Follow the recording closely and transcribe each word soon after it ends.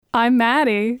I'm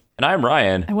Maddie. And I'm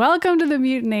Ryan. And welcome to The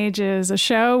Mutant Ages, a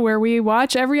show where we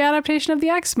watch every adaptation of the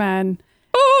X-Men.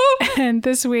 And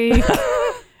this week,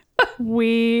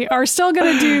 we are still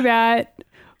going to do that.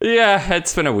 Yeah,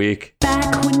 it's been a week.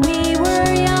 Back when we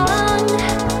were young,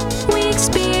 we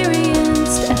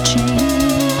experienced a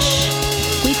change.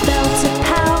 We felt a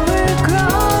power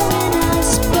grow in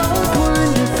us, both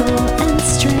wonderful and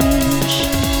strange.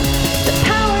 The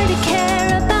power to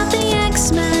care about the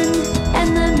X-Men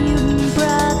and the Mutant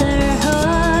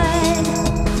Brotherhood.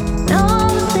 And all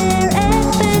of their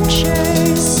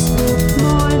adventures,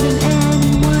 more than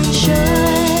anyone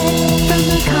should. From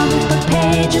the comic book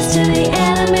pages to the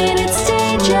animated stages.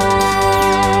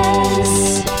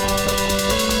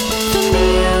 The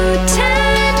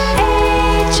Mutant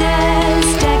Ages,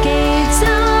 decades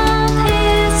of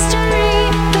history.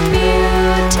 The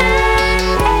Mutant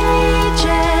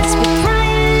Ages with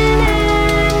Ryan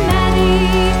and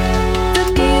Maddie. The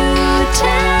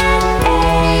Mutant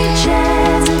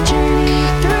Ages, a journey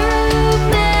through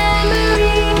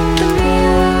memory. The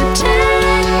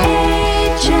Mutant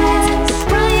Ages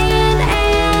with Ryan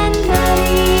and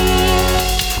Maddie.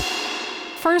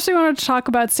 First, we wanted to talk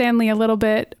about Stan Lee a little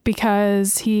bit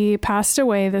because he passed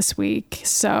away this week.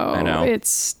 So I know.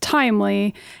 it's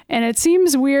timely. And it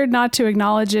seems weird not to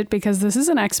acknowledge it because this is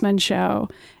an X-Men show.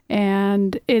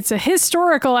 And it's a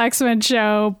historical X-Men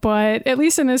show. But at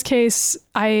least in this case,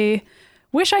 I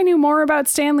wish I knew more about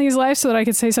Stan Lee's life so that I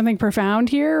could say something profound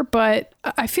here. But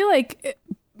I feel like,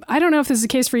 I don't know if this is the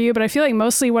case for you, but I feel like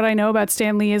mostly what I know about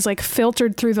Stan Lee is like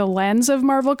filtered through the lens of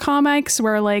Marvel Comics,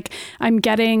 where like I'm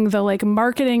getting the like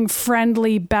marketing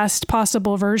friendly best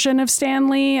possible version of Stan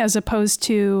Lee as opposed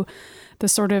to the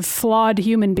sort of flawed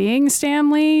human being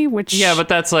Stan Lee, which Yeah, but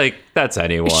that's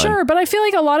anyone. sure, but I feel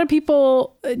like a lot of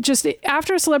people just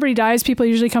after a celebrity dies, people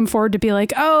usually come forward to be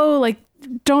like, oh, like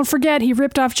don't forget he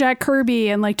ripped off Jack Kirby,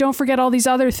 and like don't forget all these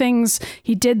other things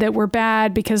he did that were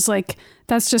bad, because like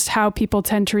that's just how people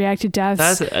tend to react to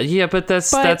deaths.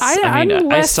 But I'm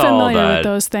less saw familiar that. with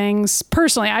those things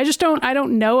personally. I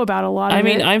don't know about a lot of I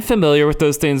mean, it. I'm familiar with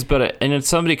those things, but and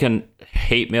somebody can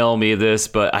hate mail me this,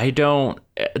 but I don't.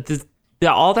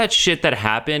 All that shit that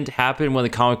happened when the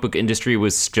comic book industry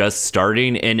was just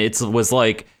starting, and it was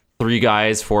like 4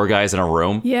 guys in a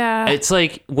room. Yeah. It's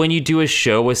like when you do a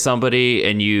show with somebody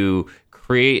and you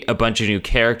create a bunch of new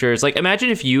characters. Like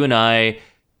imagine if you and I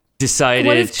decided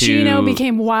what if to Gino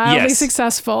became wildly Yes.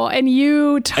 successful and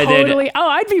you totally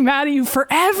I'd be mad at you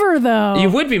forever though.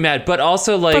 You would be mad, but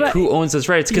also like who owns those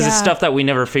rights? Because it's Yeah. stuff that we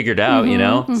never figured out, you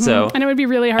know? So and it would be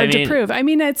really hard I mean- to prove. I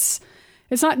mean, it's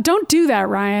not. Don't do that,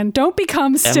 Ryan. Don't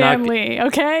become Stan Lee.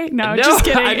 Okay? No, No, just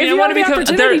kidding. I mean, if I you wanna have the become-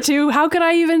 opportunity to, how could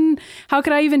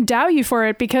I even doubt you for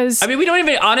it? Because I mean, we don't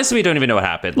even know what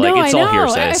happened. Like no, it's I all know.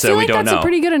 hearsay, I so feel we like don't that's know. a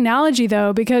pretty good analogy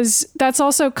though, because that's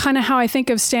also kind of how I think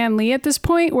of Stan Lee at this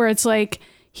point, where it's like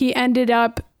he ended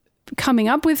up coming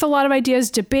up with a lot of ideas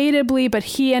debatably, but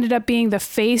he ended up being the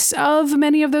face of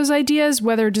many of those ideas,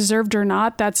 whether deserved or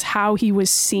not. That's how he was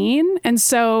seen. And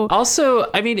so Also,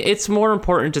 I mean, it's more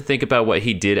important to think about what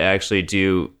he did actually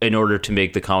do in order to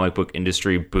make the comic book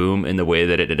industry boom in the way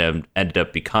that it ended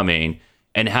up becoming,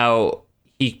 and how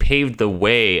he paved the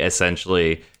way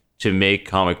essentially to make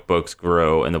comic books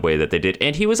grow in the way that they did.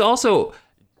 And he was also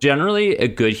generally a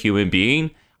good human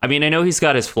being. I mean, I know he's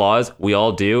got his flaws. We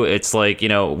all do. It's like, you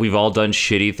know, we've all done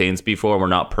shitty things before. We're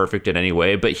not perfect in any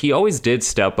way, but he always did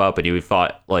step up, and he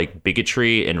fought like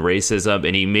bigotry and racism,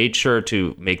 and he made sure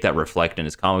to make that reflect in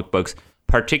his comic books,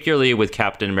 particularly with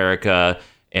Captain America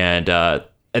and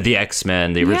the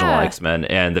X-Men, the original Yeah. X-Men,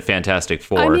 and the Fantastic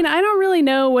Four. I mean, I don't really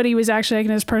know what he was actually like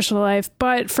in his personal life,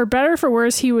 but for better or for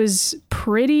worse, he was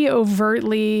pretty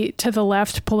overtly to the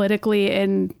left politically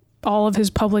in all of his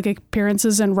public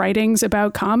appearances and writings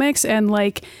about comics. And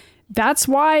like, that's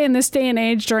why in this day and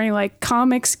age, during like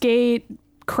Comicsgate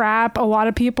crap, a lot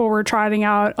of people were trotting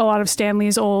out a lot of Stan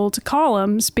Lee's old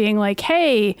columns being like,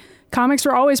 hey, comics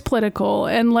were always political.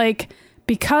 And like,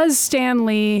 because Stan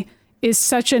Lee is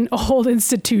such an old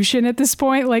institution at this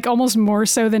point, like almost more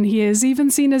so than he is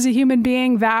even seen as a human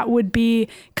being, that would be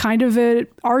kind of an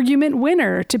argument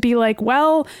winner to be like,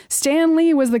 well, Stan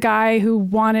Lee was the guy who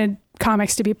wanted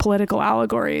comics to be political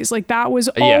allegories. Like that was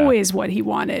always what he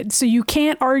wanted. So you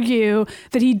can't argue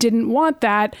that he didn't want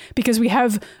that, because we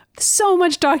have so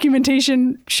much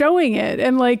documentation showing it,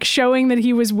 and like showing that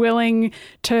he was willing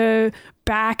to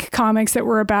back comics that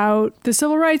were about the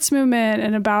civil rights movement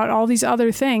and about all these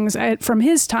other things from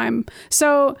his time.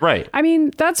 So, right. I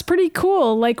mean, that's pretty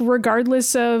cool. Like,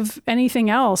 regardless of anything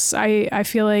else, I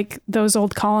feel like those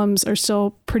old columns are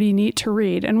still pretty neat to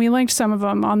read. And we linked some of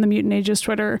them on the Mutant Ages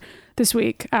Twitter this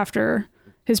week after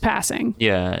his passing.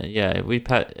 Yeah.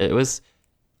 It was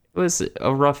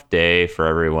a rough day for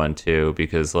everyone too,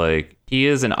 because like he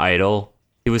is an idol.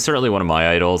 He was certainly one of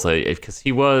my idols, because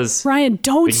he was... Ryan,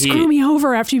 don't screw me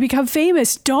over after you become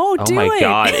famous. Don't do it. Oh my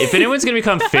God. If anyone's going to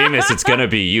become famous, it's going to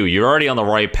be you. You're already on the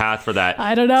right path for that.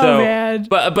 I don't know, man.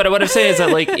 But what I'm saying is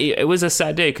that like it was a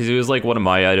sad day because he was like one of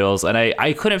my idols. And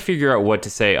I couldn't figure out what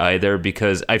to say either,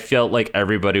 because I felt like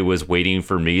everybody was waiting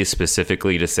for me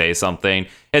specifically to say something.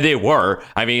 And they were.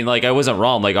 I mean, like, I wasn't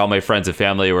wrong. Like, all my friends and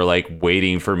family were like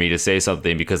waiting for me to say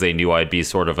something because they knew I'd be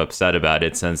sort of upset about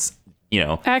it since...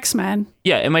 X-Men.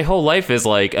 Yeah, and my whole life is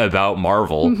like about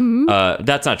Marvel. Mm-hmm.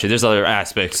 That's not true. There's other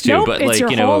aspects too, but it's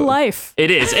like your whole life.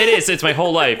 It is. It's my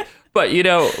whole life. But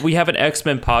we have an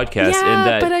X-Men podcast.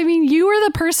 Yeah, but I mean, you were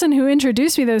the person who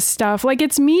introduced me to this stuff. Like,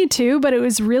 it's me too, but it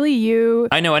was really you.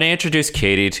 I know, and I introduced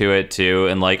Katie to it too,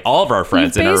 and like all of our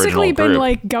friends in our original group. You've basically been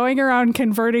like going around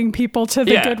converting people to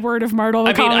the good word of Marvel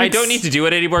comics. I don't need to do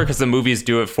it anymore because the movies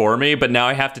do it for me. But now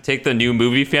I have to take the new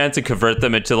movie fans and convert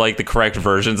them into like the correct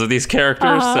versions of these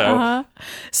characters.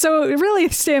 So really,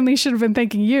 Stanley should have been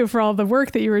thanking you for all the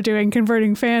work that you were doing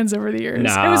converting fans over the years.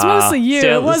 Nah, it was mostly you.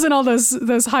 It wasn't all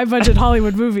those high budget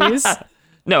Hollywood movies.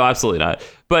 No, absolutely not.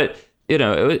 But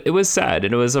it was sad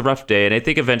and it was a rough day. And I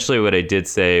think eventually what I did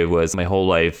say was my whole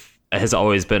life has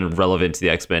always been relevant to the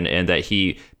X-Men, and that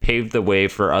he paved the way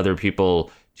for other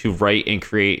people to write and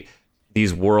create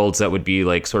these worlds that would be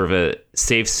like sort of a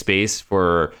safe space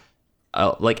for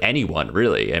like anyone,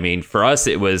 really. I mean, for us,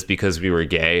 it was because we were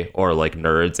gay or like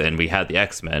nerds, and we had the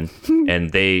X-Men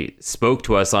and they spoke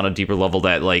to us on a deeper level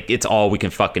that like it's all we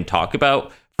can fucking talk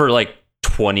about for like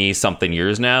 20 something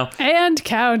years now and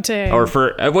counting. Or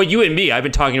for you and me, I've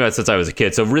been talking about it since I was a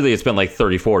kid, so really it's been like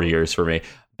 34 years for me.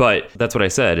 But that's what I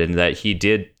said, and that he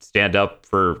did stand up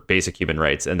for basic human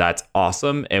rights, and that's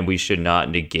awesome, and we should not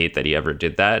negate that he ever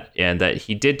did that, and that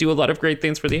he did do a lot of great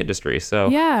things for the industry. So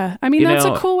yeah, I mean, that's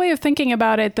a cool way of thinking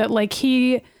about it, that like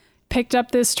he picked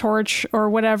up this torch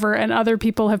or whatever, and other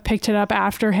people have picked it up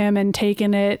after him and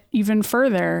taken it even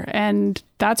further, and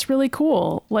that's really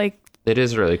cool. Like, it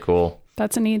is really cool.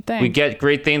 That's a neat thing. We get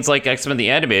great things like X-Men the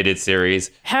Animated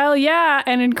Series. Hell yeah,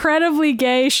 an incredibly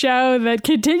gay show that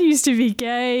continues to be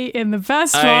gay in the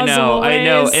best possible ways. I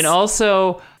know. And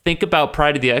also, think about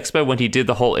Pride of the X-Men when he did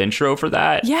the whole intro for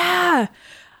that. Yeah.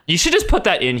 You should just put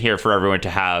that in here for everyone to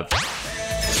have.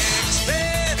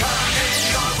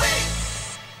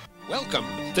 Welcome.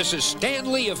 This is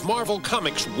Stan Lee of Marvel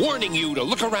Comics warning you to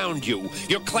look around you.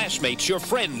 Your classmates, your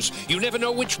friends. You never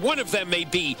know which one of them may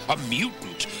be a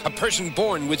mutant, a person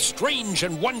born with strange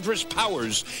and wondrous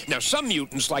powers. Now, some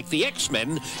mutants, like the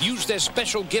X-Men, use their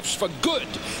special gifts for good.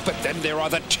 But then there are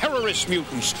the terrorist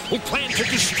mutants who plan to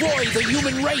destroy the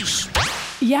human race.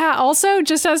 Yeah, also,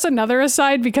 just as another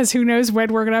aside, because who knows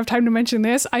when we're going to have time to mention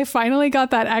this, I finally got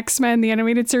that X-Men, the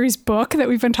animated series book that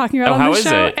we've been talking about on the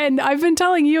show. And I've been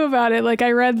telling you about it. Like,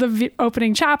 I read the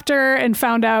opening chapter and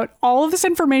found out all of this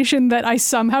information that I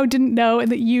somehow didn't know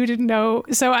and that you didn't know.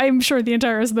 So I'm sure the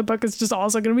entire rest of the book is just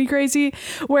also going to be crazy,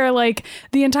 where like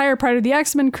the entire Pride of the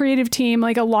X-Men creative team,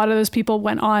 like a lot of those people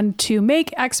went on to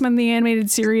make X-Men, the animated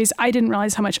series. I didn't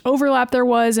realize how much overlap there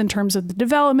was in terms of the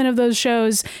development of those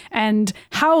shows and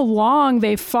how long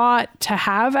they fought to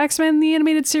have X-Men the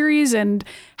animated series and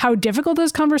how difficult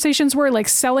those conversations were, like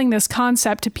selling this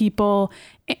concept to people,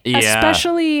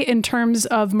 especially in terms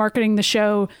of marketing the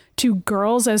show to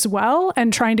girls as well,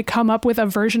 and trying to come up with a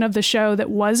version of the show that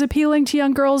was appealing to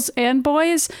young girls and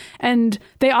boys. And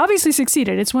they obviously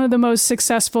succeeded. It's one of the most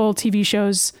successful TV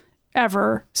shows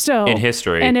ever still in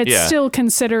history, and it's still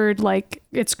considered like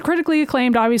it's critically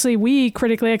acclaimed. Obviously we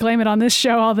critically acclaim it on this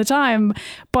show all the time,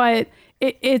 but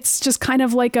it's just kind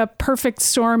of like a perfect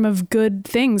storm of good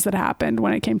things that happened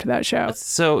when it came to that show.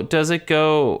 So does it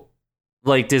go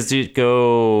by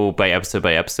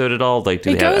episode at all? Like, do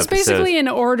it goes basically in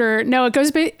order. No, it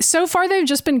goes so far they've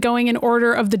just been going in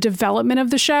order of the development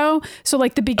of the show. So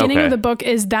like the beginning of the book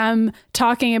is them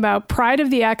talking about Pride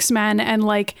of the X-Men and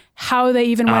like how they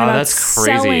even went about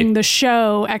selling the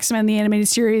show X-Men the animated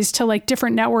series to like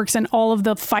different networks and all of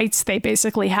the fights they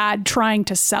basically had trying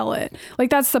to sell it. Like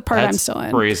that's the part I'm still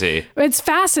in. Crazy. It's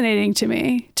fascinating to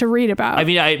me to read about. I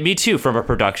mean, me too. From a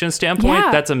production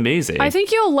standpoint, that's amazing. I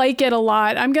think you'll like it a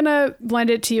lot. I'm gonna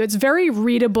lend it to you. It's very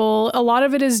readable. A lot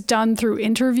of it is done through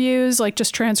interviews, like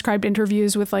just transcribed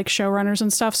interviews with like showrunners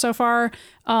and stuff so far.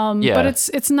 But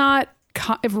it's not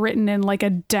written in like a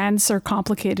dense or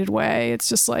complicated way. It's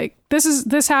just like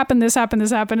this happened.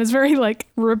 It's very like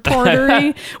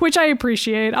reportery, which I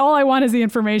appreciate. All I want is the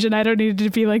information. I don't need it to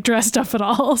be like dressed up at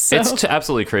all. So it's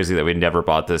absolutely crazy that we never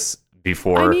bought this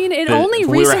before. I mean, it only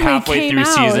we were recently halfway came through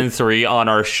out. season 3 on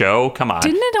our show. Come on.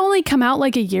 Didn't it only come out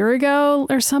like a year ago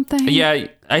or something? Yeah,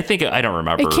 I think I don't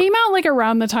remember. It came out like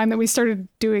around the time that we started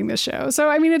doing the show. So,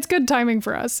 I mean, it's good timing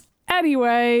for us.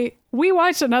 Anyway, we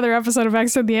watched another episode of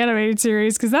X-Men the Animated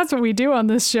Series because that's what we do on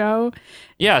this show.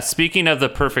 Yeah, speaking of the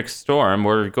perfect storm,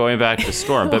 we're going back to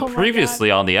Storm. But Oh my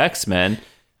previously on the X-Men,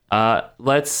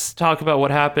 let's talk about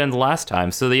what happened last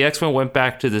time. So the X-Men went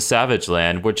back to the Savage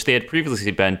Land, which they had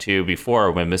previously been to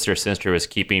before when Mr. Sinister was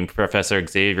keeping Professor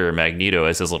Xavier and Magneto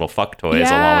as his little fuck toys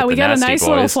along with we the got a Nasty nice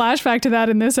Boys. little flashback to that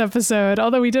in this episode,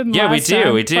 although we didn't Yeah, last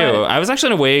time, we do. but- I was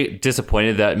actually in a way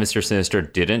disappointed that Mr. Sinister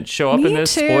didn't show up in Me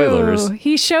this. too. Spoilers.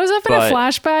 He shows up in a But-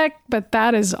 flashback, but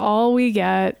that is all we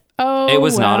get. Oh, It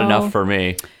was not well. enough for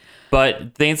me.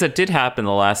 But things that did happen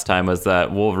the last time was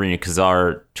that Wolverine and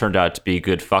Kazar turned out to be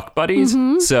good fuck buddies.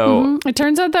 So It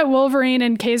turns out that Wolverine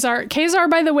and Kazar,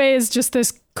 by the way, is just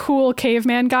this cool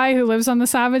caveman guy who lives on the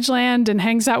Savage Land and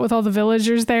hangs out with all the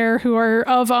villagers there who are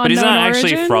of unknown but he's not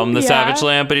actually origin. from the Yeah. Savage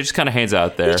Land, but he just kind of hangs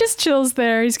out there. He just chills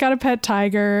there. He's got a pet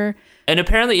tiger. And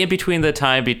apparently, in between the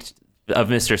time of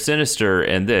Mr. Sinister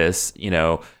and this,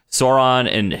 Sauron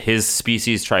and his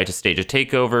species tried to stage a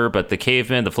takeover, but the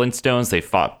cavemen, the Flintstones, they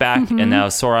fought back, and now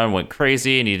Sauron went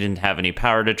crazy and he didn't have any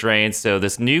power to drain. So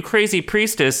this new crazy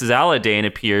priestess, Zaladane,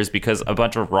 appears because a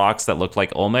bunch of rocks that looked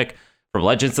like Olmec from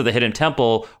Legends of the Hidden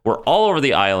Temple were all over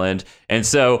the island. And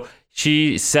so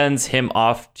she sends him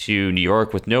off to New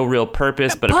York with no real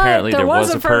purpose, but apparently there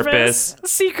was a purpose.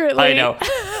 Secretly. I know.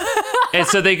 And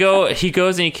so he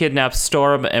goes and he kidnaps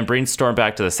Storm and brings Storm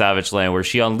back to the Savage Land, where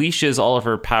she unleashes all of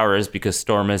her powers because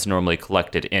Storm is normally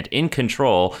collected and in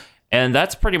control. And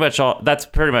that's pretty much all. That's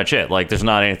pretty much it. Like, there's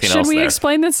not anything Should else we there.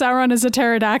 explain that Sauron is a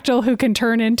pterodactyl who can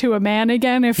turn into a man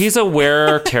again? If He's a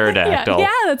were pterodactyl. Yeah,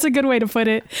 that's a good way to put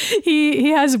it. He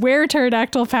has were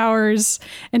pterodactyl powers,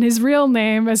 and his real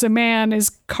name as a man is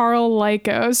Karl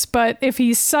Lycos. But if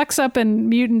he sucks up in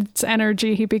mutant's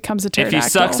energy, he becomes a If pterodactyl. he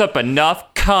sucks up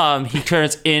enough cum, he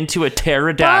turns into a But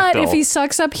pterodactyl. if he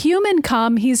sucks up human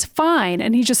cum, he's fine,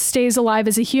 and he just stays alive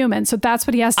as a human. So that's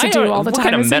what he has to do all the time.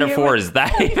 What kind of as a metaphor human. is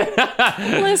that?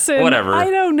 Listen, Whatever.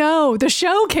 I don't know. The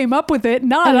show came up with it,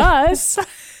 not us.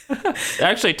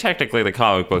 Actually, technically, the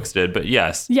comic books did, but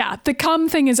yes. Yeah, the cum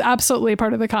thing is absolutely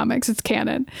part of the comics. It's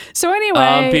canon. So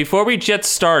anyway, Before we get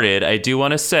started, I do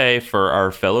want to say for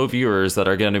our fellow viewers that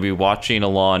are going to be watching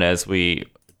along as we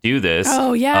do this.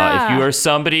 Oh, yeah. If you are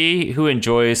somebody who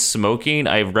enjoys smoking,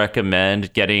 I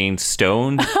recommend getting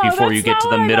stoned before you get to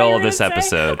the middle of this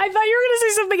episode. I thought you were going to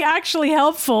say something actually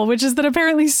helpful, which is that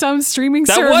apparently some streaming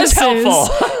That was services,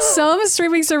 helpful. some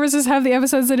streaming services have the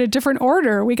episodes in a different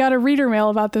order. We got a reader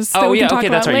mail about this. That Oh we yeah, can talk okay,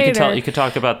 that's about right. Later. You can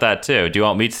talk about that too. Do you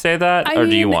want me to say that, I or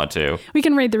do you mean, want to? We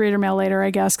can read the reader mail later,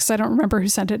 I guess, because I don't remember who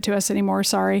sent it to us anymore.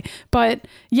 Sorry. But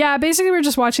yeah, basically we're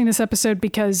just watching this episode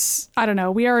because, I don't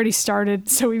know, we already started,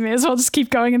 so we may as well just keep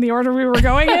going in the order we were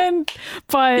going in.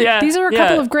 But Yeah, these are a yeah.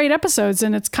 couple of great episodes,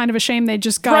 and it's kind of a shame they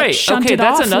just got shunted Okay,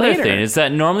 that's off another later. thing. Is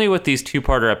that normally with these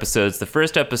two-parter episodes, the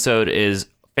first episode is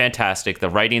fantastic, the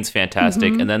writing's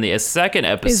fantastic, and then the second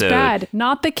Is episode bad.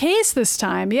 Not the case this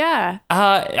time. Yeah.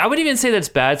 I wouldn't even say that's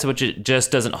bad so much it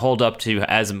just doesn't hold up to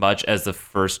as much as the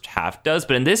first half does.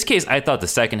 But in this case, I thought the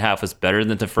second half was better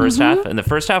than the first half, and the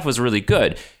first half was really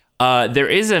good.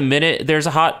 There's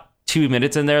a hot 2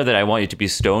 minutes in there that I want you to be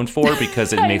stoned for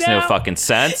because it makes no know. fucking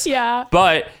sense. Yeah.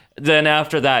 But then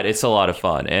after that, it's a lot of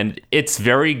fun, and it's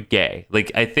very gay.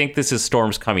 Like, I think this is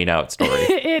Storm's coming out story.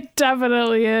 It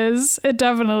definitely is. It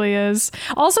definitely is.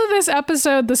 Also, this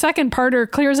episode, the second parter,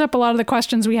 clears up a lot of the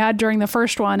questions we had during the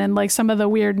first one and like some of the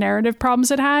weird narrative problems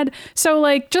it had. So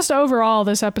like just overall,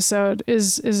 this episode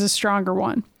is a stronger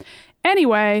one.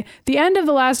 Anyway, the end of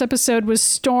the last episode was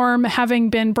Storm having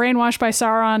been brainwashed by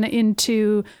Sauron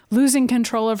into losing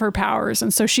control of her powers.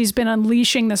 And so she's been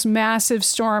unleashing this massive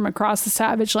storm across the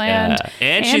Savage Land. Yeah.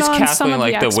 And she's on some cackling of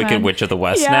like the X-Men. Wicked Witch of the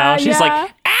West Yeah, now. She's yeah.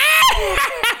 like,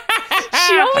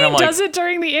 She And only I'm like- does it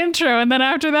during the intro, and then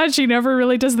after that, she never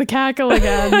really does the cackle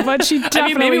again. But she definitely I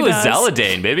mean, maybe it was does.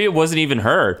 Zaladane. Maybe it wasn't even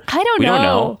her. I don't We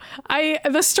know. don't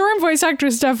know. The Storm voice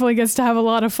actress definitely gets to have a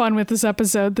lot of fun with this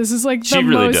episode. This is like the She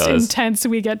really most does. intense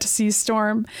we get to see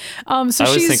Storm. So I was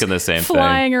she's thinking the same thing.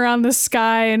 flying around the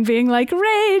sky and being like,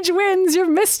 "Rage wins, your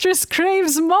mistress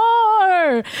craves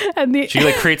more." And the She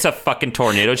like creates a fucking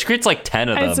tornado. She creates like 10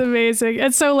 of them. It's amazing.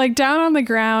 And so, like, down on the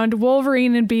ground,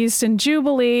 Wolverine and Beast and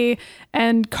Jubilee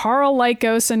and Karl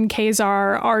Lycos and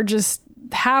Kazar are just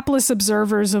hapless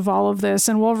observers of all of this.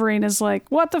 And Wolverine is like,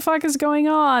 what the fuck is going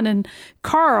on? And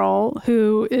Karl,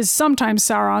 who is sometimes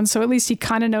Sauron, so at least he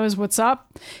kind of knows what's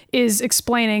up, is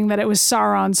explaining that it was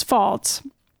Sauron's fault.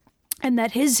 and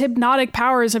that his hypnotic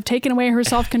powers have taken away her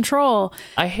self-control.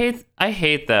 I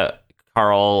hate that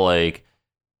Carl, like,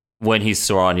 when he's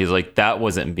Sauron, he's like, that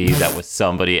wasn't me, that was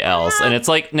somebody else. And it's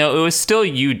like, no, it was still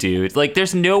you, dude. Like,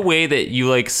 there's no way that you,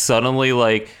 like, suddenly,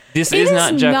 like, this is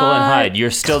not Jekyll and Hyde.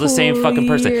 You're still the same fucking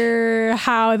person.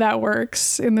 How that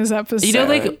works in this episode. You know,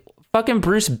 like, fucking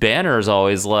Bruce Banner is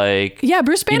always like... Yeah,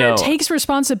 Bruce Banner takes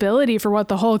responsibility for what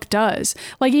the Hulk does.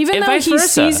 Like, even though he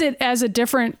sees it as a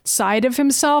different side of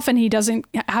himself and he doesn't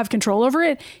have control over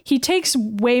it, he takes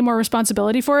way more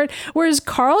responsibility for it. Whereas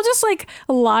Carl just, like,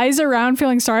 lies around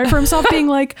feeling sorry for himself, being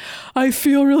like, I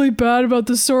feel really bad about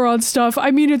the Sauron stuff.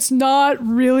 I mean, it's not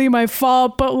really my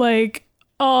fault, but, like,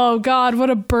 oh, God, what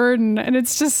a burden. And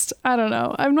it's just, I don't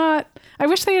know. I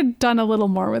wish they had done a little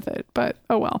more with it, but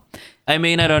oh well. I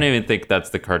mean, I don't even think that's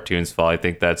the cartoon's fault. I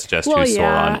think that's just who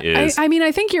Sauron is. I mean,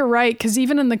 I think you're right, because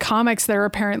even in the comics, they're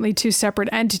apparently two separate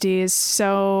entities.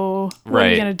 So what are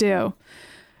you going to do?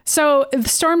 So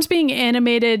Storm's being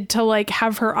animated to, like,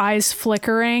 have her eyes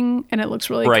flickering, and it looks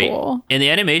really cool. And the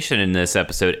animation in this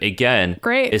episode, again,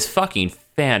 is fucking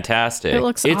fantastic. It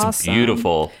looks awesome. It's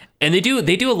beautiful. And they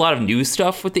do a lot of new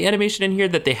stuff with the animation in here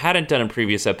that they hadn't done in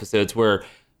previous episodes, where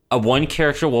one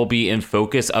character will be in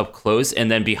focus up close, and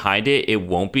then behind it, it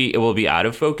won't be. It will be out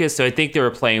of focus. So I think they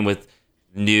were playing with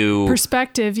new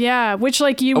perspective, which,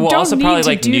 like, you don't also need probably to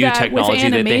like do new that technology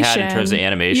with that they had in terms of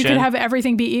animation. You could have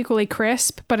everything be equally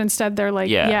crisp, but instead they're like,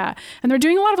 and they're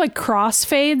doing a lot of, like,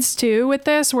 crossfades too with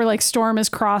this, where, like, Storm is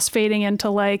crossfading into,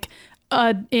 like,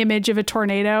 a image of a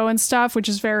tornado and stuff, which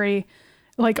is very,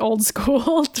 like, old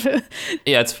school.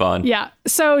 Yeah, it's fun. Yeah.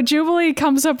 So Jubilee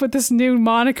comes up with this new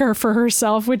moniker for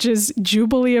herself, which is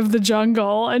Jubilee of the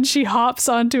Jungle. And she hops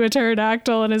onto a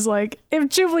pterodactyl and is like, if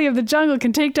Jubilee of the Jungle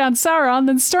can take down Sauron,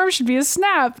 then Storm should be a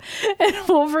snap. And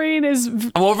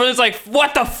Wolverine's like,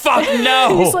 what the fuck?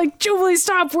 No. He's like, Jubilee,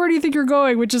 stop. Where do you think you're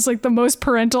going? Which is, like, the most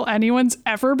parental anyone's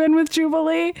ever been with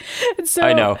Jubilee. And so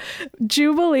I know.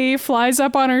 Jubilee flies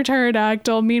up on her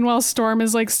pterodactyl. Meanwhile, Storm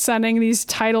is, like, sending these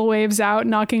tidal waves out,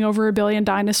 knocking over 1 billion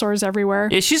dinosaurs everywhere.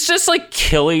 Yeah, she's just, like,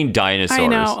 killing dinosaurs. I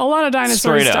know. A lot of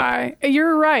dinosaurs die.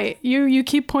 You're right. You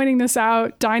keep pointing this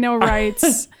out. Dino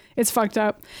rights. It's fucked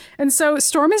up. And so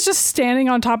Storm is just standing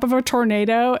on top of a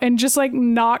tornado and just, like,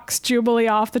 knocks Jubilee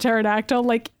off the pterodactyl,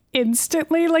 like,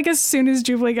 instantly, like, as soon as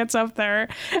Jubilee gets up there.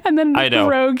 And then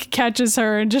Rogue catches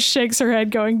her and just shakes her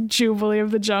head going, Jubilee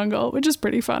of the Jungle, which is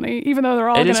pretty funny, even though they're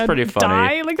all going to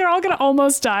die. Like, they're all going to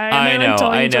almost die. And they're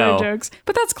telling each other jokes.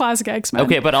 But that's classic X-Men.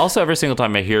 Okay, but also every single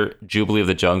time I hear Jubilee of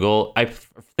the Jungle, I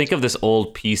think of this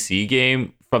old PC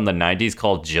game from the 90s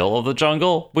called Jill of the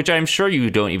Jungle, which I'm sure you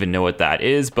don't even know what that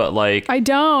is, but, like... I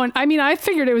don't. I mean, I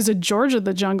figured it was a George of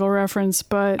the Jungle reference,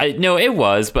 but... No, it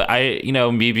was, but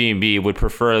me being me, would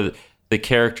prefer the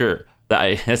character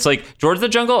that it's like George of the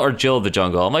Jungle or Jill of the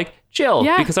Jungle. I'm like, Jill,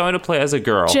 because I want to play as a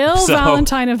girl. Jill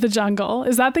Valentine of the Jungle.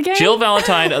 Is that the game? Jill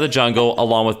Valentine of the Jungle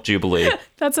along with Jubilee.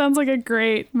 That sounds like a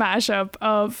great mashup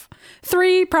of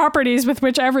 3 properties with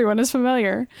which everyone is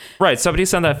familiar. Right. Somebody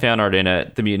send that fan art in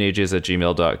at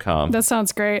themutanages@gmail.com. That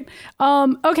sounds great.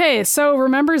 Okay, so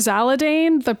remember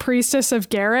Zaladane, the priestess of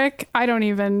Garrick? I don't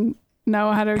even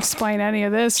know how to explain any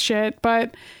of this shit,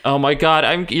 but... Oh my God.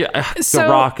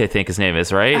 Garak, I think his name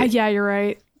is, right? Yeah, you're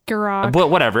right. Garak.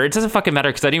 But whatever. It doesn't fucking matter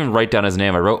because I didn't even write down his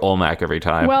name. I wrote Olmec every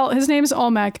time. Well, his name's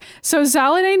Olmec. So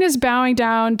Zaladane is bowing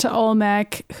down to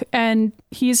Olmec and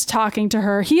he's talking to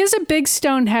her. He is a big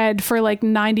stone head for, like,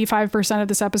 95% of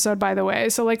this episode, by the way.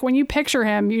 So, like, when you picture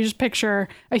him, you just picture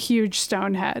a huge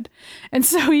stone head. And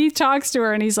so he talks to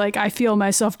her and he's like, I feel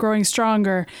myself growing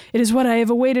stronger. It is what I have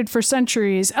awaited for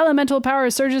centuries. Elemental power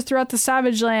surges throughout the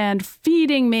savage land,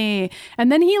 feeding me.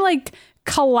 And then he, like,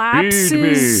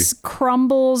 collapses,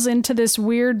 crumbles into this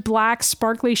weird black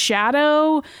sparkly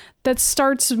shadow that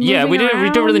starts moving around. We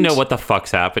don't really know what the fuck's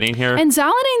happening here. And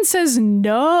Zaladane says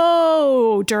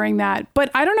no during that, but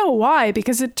I don't know why,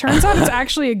 because it turns out it's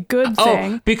actually a good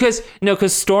thing. Because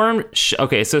Storm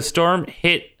Storm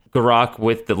hit Garak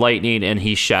with the lightning and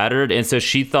he shattered, and so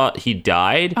she thought he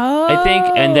died, I think.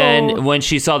 And then when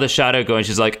she saw the shadow going,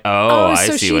 she's like, I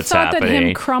see what's happening. So she thought that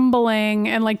him crumbling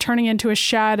and, like, turning into a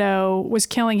shadow was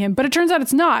killing him, but it turns out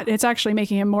it's not. It's actually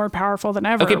making him more powerful than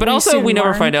ever. Okay, but also we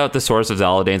never find out the source of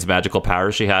Zaladane's magical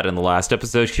powers she had in the last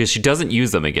episode, because she doesn't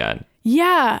use them again.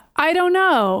 Yeah, I don't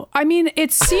know. I mean,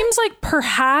 it seems like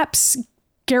perhaps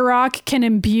Garrock can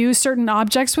imbue certain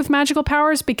objects with magical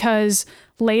powers because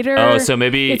later, so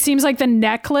maybe it seems like the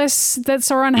necklace that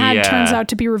Sauron had turns out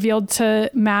to be revealed to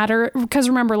matter. Because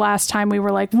remember last time we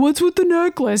were like, what's with the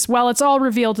necklace? Well, it's all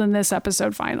revealed in this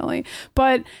episode finally.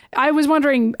 But I was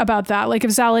wondering about that. Like if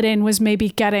Zaladin was maybe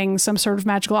getting some sort of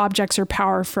magical objects or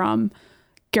power from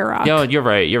Garrock. No, you're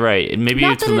right. Maybe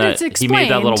Not it's that from it's that he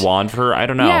made that little wand for her. I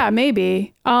don't know. Yeah,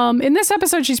 maybe. In this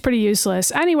episode, she's pretty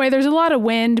useless. Anyway, there's a lot of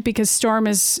wind because Storm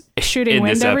is shooting in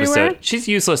wind this everywhere. episode, she's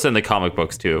useless in the comic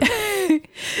books too.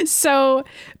 So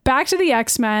back to the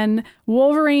X-Men,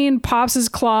 Wolverine pops his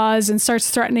claws and starts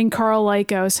threatening Karl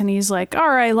Lycos. And he's like, all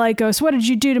right, Lycos, what did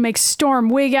you do to make Storm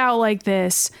wig out like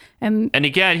this? And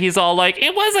again, he's all like,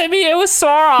 it wasn't me, it was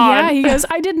Sauron. Yeah, he goes,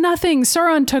 I did nothing.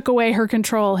 Sauron took away her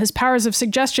control. His powers of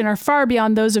suggestion are far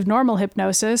beyond those of normal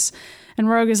hypnosis. And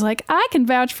Rogue is like, I can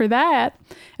vouch for that.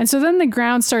 And so then the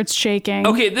ground starts shaking.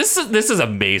 Okay, this is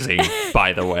amazing,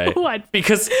 by the way. What?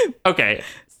 Because, okay,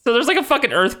 so there's like a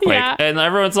fucking earthquake, and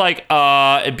everyone's like,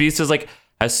 and Beast is like,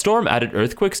 has Storm added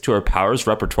earthquakes to her powers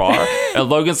repertoire? And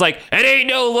Logan's like, it ain't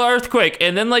no earthquake.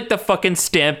 And then like the fucking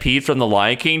stampede from the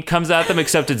Lion King comes at them,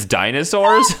 except it's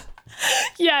dinosaurs.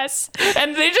 Yes.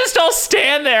 And they just all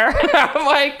stand there. I'm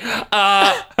like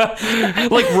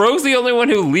Rogue's the only one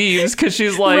who leaves because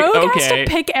she's like, Rogue okay. has to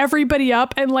pick everybody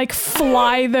up and like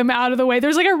fly them out of the way.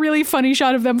 There's like a really funny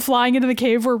shot of them flying into the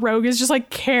cave where Rogue is just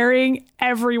like carrying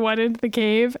everyone into the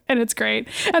cave, and it's great.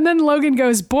 And then Logan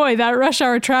goes, boy, that rush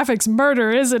hour traffic's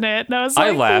murder, isn't it? And I was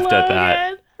like, laughed at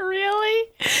that. Really?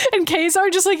 And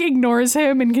Kazar just like ignores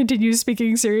him and continues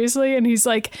speaking seriously. And he's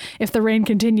like, if the rain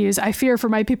continues, I fear for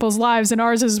my people's lives and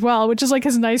ours as well, which is like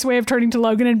his nice way of turning to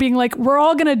Logan and being like, we're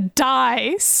all gonna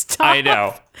die. Stop. I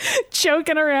know.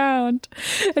 Joking around.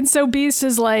 And so Beast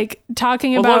is like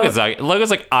talking about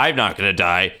Logan's like, I'm not gonna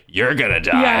die, you're gonna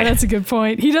die. Yeah, that's a good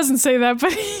point. He doesn't say that,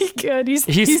 but he could. He's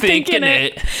thinking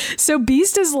it. So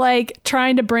Beast is like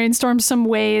trying to brainstorm some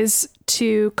ways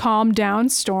to calm down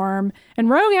Storm, and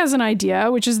Rogue has an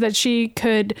idea, which is that she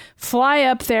could fly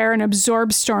up there and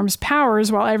absorb Storm's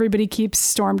powers while everybody keeps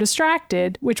Storm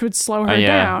distracted, which would slow her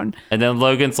down. And then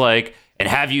Logan's like, and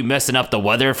have you messing up the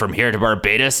weather from here to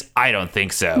Barbados? I don't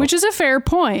think so. Which is a fair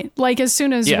point. Like as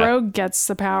soon as Rogue gets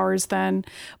the powers then.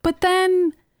 But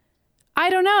then, I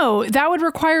don't know. That would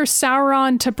require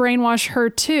Sauron to brainwash her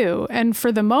too. And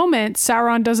for the moment,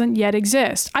 Sauron doesn't yet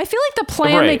exist. I feel like the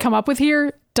plan they come up with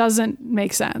here doesn't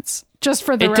make sense. Just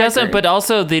for the record. It doesn't, but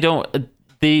also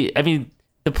I mean,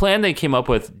 the plan they came up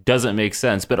with doesn't make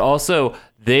sense. But also,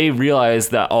 they realize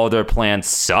that all their plans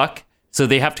suck. So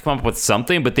they have to come up with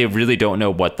something, but they really don't know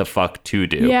what the fuck to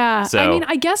do. Yeah. So, I mean,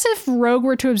 I guess if Rogue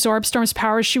were to absorb Storm's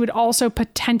powers, she would also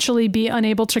potentially be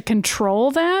unable to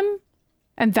control them.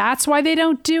 And that's why they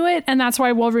don't do it. And that's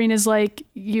why Wolverine is like,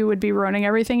 you would be ruining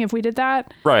everything if we did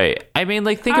that. Right. I mean,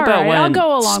 like, think all about right, when I'll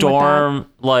go along Storm,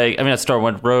 with that. not Storm,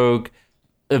 when Rogue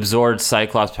absorbed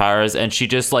Cyclops' powers and she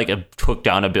just like took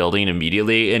down a building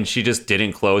immediately and she just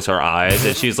didn't close her eyes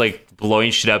and she's like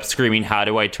blowing shit up, screaming, how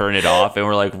do I turn it off? And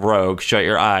we're like, Rogue, shut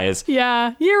your eyes.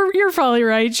 Yeah, you're probably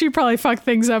right. She probably fucked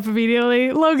things up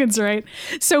immediately. Logan's right.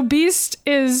 So Beast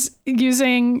is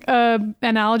using an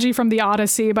analogy from the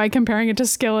Odyssey by comparing it to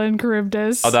Scylla and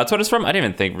Charybdis. Oh, that's what it's from? I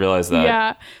didn't even realize that.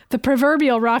 Yeah. The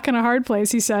proverbial rock in a hard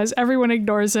place, he says. Everyone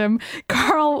ignores him.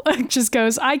 Karl just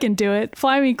goes, I can do it.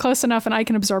 Fly me close enough and I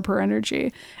can absorb her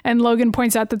energy. And Logan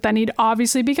points out that then he'd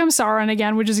obviously become Sauron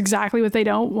again, which is exactly what they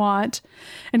don't want.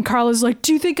 And Karl is like,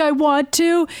 do you think I want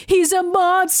to? He's a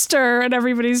monster. And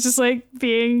everybody's just like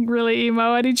being really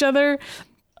emo at each other.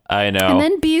 I know. And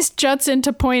then Beast juts in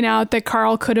to point out that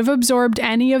Karl could have absorbed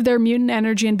any of their mutant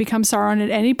energy and become Sauron at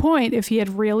any point if he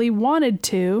had really wanted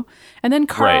to. And then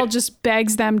Karl just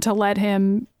begs them to let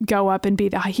him go up and be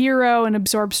the hero and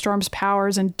absorb Storm's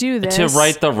powers and do this. To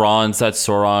right the wrongs that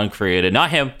Sauron created.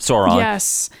 Not him, Sauron.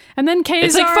 Yes. And then Kazar...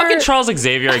 It's like fucking Charles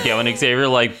Xavier again when Xavier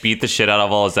like beat the shit out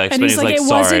of all his X-Men. And he's like, it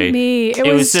sorry. wasn't me.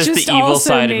 It was just the evil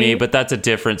side me. of me, but that's a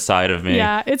different side of me.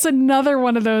 Yeah, it's another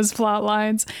one of those plot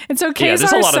lines. And so Kazar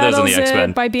there's a lot of those in the X-Men.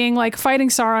 It by being like, fighting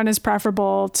Sauron is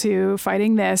preferable to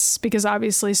fighting this, because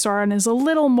obviously Sauron is a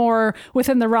little more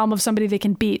within the realm of somebody they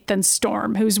can beat than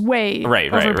Storm, who's way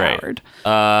overpowered.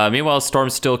 Meanwhile,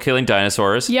 Storm's still killing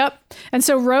dinosaurs. Yep. And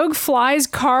so Rogue flies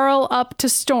Karl up to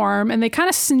Storm, and they kind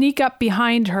of sneak up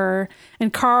behind her,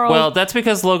 and Karl... Well, that's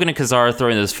because Logan and Kazar are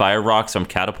throwing those fire rocks from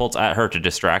catapults at her to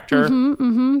distract her.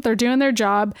 They're doing their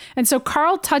job. And so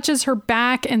Karl touches her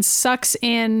back and sucks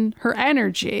in her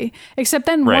energy. Except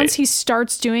then once he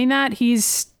starts doing that, he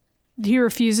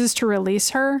refuses to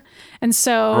release her. And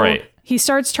so he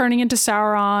starts turning into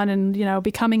Sauron and,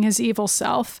 becoming his evil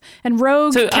self. And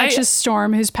Rogue catches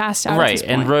Storm, who's passed out. Right.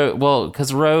 And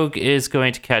because Rogue is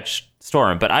going to catch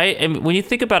Storm. But when you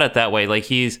think about it that way,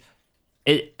 like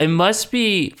it must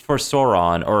be for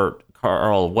Sauron or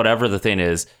Carl, whatever the thing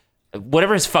is,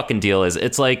 whatever his fucking deal is,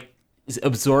 it's like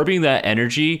absorbing that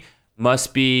energy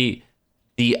must be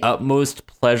the utmost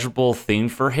pleasurable thing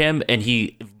for him, and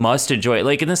he must enjoy it.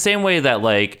 Like in the same way that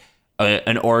like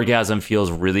an orgasm feels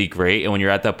really great, and when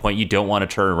you're at that point, you don't want to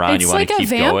turn around. You want to keep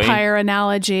going. It's like a vampire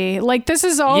analogy. Like this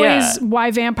is always why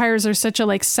vampires are such a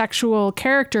like sexual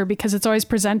character, because it's always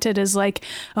presented as like,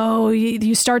 oh,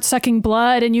 you start sucking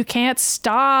blood and you can't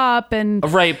stop,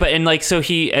 and right. But and like so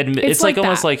he it's like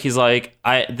almost like he's like,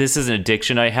 this is an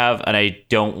addiction I have, and I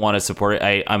don't want to support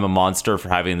it. I'm a monster for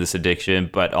having this addiction,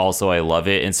 but also I love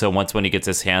it. And so when he gets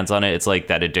his hands on it, it's like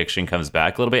that addiction comes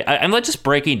back a little bit. I'm like just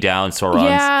breaking down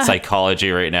Sauron's psychology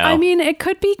right now. I mean, it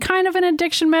could be kind of an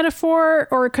addiction metaphor,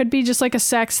 or it could be just like a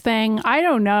sex thing. I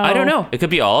don't know. It could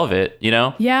be all of it,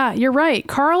 Yeah, you're right.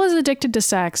 Carl is addicted to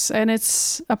sex, and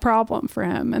it's a problem for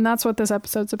him, and that's what this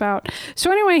episode's about.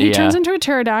 So anyway, he turns into a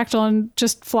pterodactyl and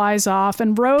just flies off,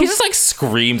 and Rogue... He just like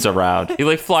screams around. He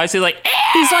like flies, he's like,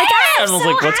 I'm I was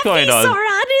like, what's going on?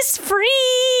 Sauron is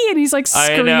free! And he's like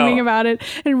screaming about it.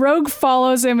 And Rogue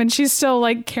follows him, and she's still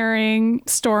like carrying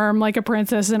Storm like a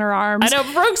princess in her arms. I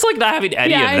know, Rogue's like not having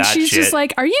any of that shit. And she's just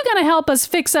like, are you going to help us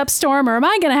fix up Storm, or am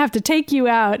I going to have to take you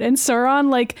out? And Sauron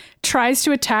like tries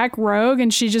to attack Rogue,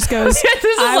 and she just goes,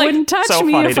 I wouldn't touch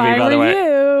me if I were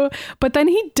you. But then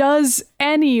he does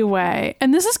anyway.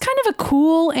 And this is kind of a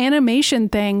cool animation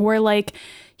thing where like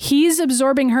he's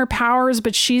absorbing her powers,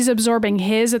 but she's absorbing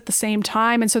his at the same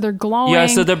time. And so they're glowing. Yeah,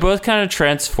 so they're both kind of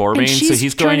transforming. So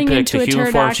he's going to the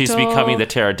human form. She's becoming the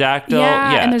pterodactyl.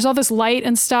 Yeah, and there's all this light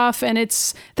and stuff. And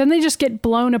then they just get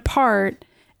blown apart.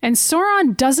 And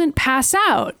Sauron doesn't pass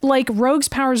out. Like Rogue's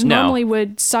powers normally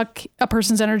would suck a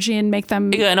person's energy and make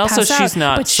them and also pass she's out,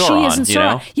 not but Sauron, she isn't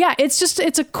Sauron. Yeah,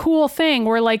 it's a cool thing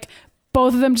where like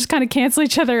both of them just kind of cancel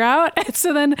each other out. And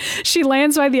so then she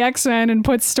lands by the X-Men and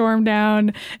puts Storm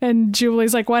down, and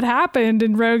Jubilee's like, what happened?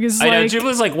 And Rogue is like... I know,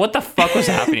 Jubilee's like, what the fuck was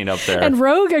happening up there? And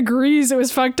Rogue agrees it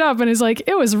was fucked up and is like,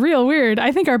 it was real weird.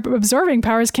 I think our absorbing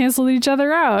powers canceled each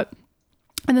other out.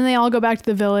 And then they all go back to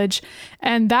the village,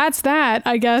 and that's that.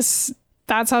 I guess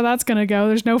that's how that's going to go.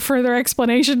 There's no further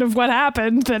explanation of what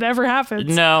happened that ever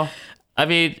happens. No. I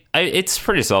mean, it's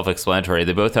pretty self-explanatory.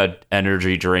 They both had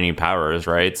energy-draining powers,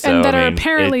 right? So, and that are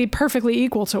apparently perfectly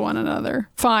equal to one another.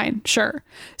 Fine, sure.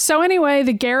 So anyway,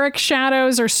 the Garrick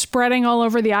shadows are spreading all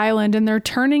over the island, and they're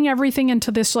turning everything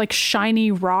into this like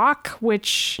shiny rock,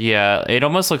 which... Yeah, it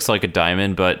almost looks like a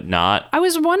diamond, but not. I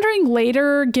was wondering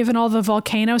later, given all the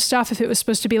volcano stuff, if it was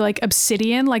supposed to be like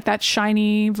obsidian, like that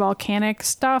shiny volcanic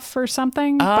stuff or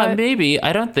something. Maybe.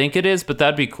 I don't think it is, but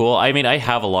that'd be cool. I mean, I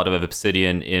have a lot of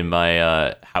obsidian in my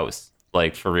house,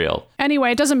 like for real.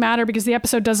 Anyway, it doesn't matter because the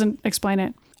episode doesn't explain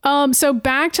it. So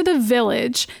back to the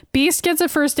village. Beast gets a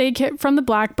first aid kit from the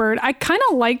Blackbird. I kind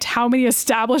of liked how many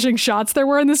establishing shots there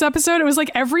were in this episode. It was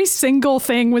like every single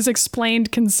thing was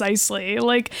explained concisely.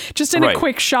 Like just in a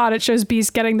quick shot, it shows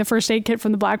Beast getting the first aid kit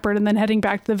from the Blackbird and then heading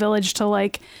back to the village to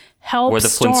like help where the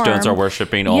Storm. Flintstones are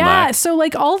worshiping Olmec. Yeah, so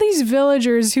like all these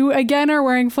villagers who again are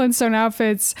wearing Flintstone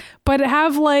outfits, but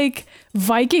have like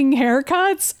Viking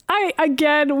haircuts.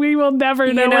 We will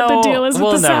never know what the deal is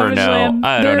with the Savage Land.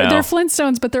 I don't know. They're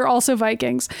Flintstones, but they're also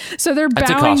Vikings. So they're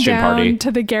bowing down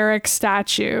to the Garrick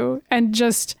statue, and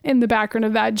just in the background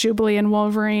of that, Jubilee and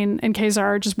Wolverine and Kazar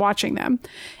are just watching them.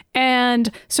 And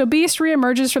so Beast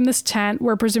reemerges from this tent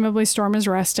where presumably Storm is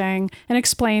resting and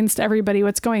explains to everybody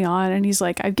what's going on. And he's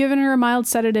like, I've given her a mild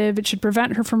sedative. It should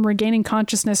prevent her from regaining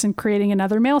consciousness and creating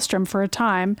another maelstrom for a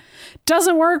time.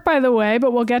 Doesn't work, by the way,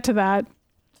 but we'll get to that.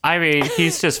 I mean,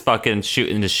 he's just fucking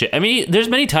shooting the shit. I mean, there's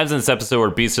many times in this episode where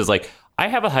Beast is like, I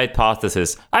have a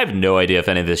hypothesis. I have no idea if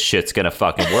any of this shit's gonna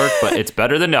fucking work, but it's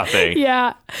better than nothing.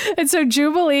 Yeah. And so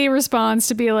Jubilee responds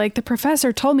to be like, the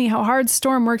professor told me how hard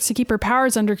Storm works to keep her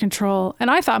powers under control,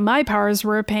 and I thought my powers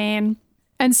were a pain.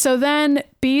 And so then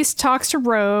Beast talks to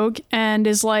Rogue and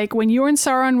is like, when you and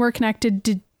Sauron were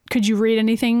connected, could you read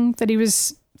anything that he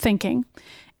was thinking?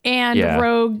 And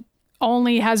Rogue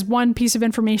only has one piece of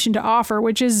information to offer,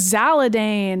 which is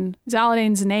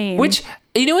Zaladain's name. Which,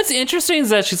 you know what's interesting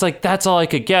is that she's like, that's all I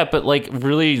could get, but like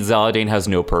really Zaladain has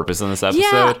no purpose in this episode.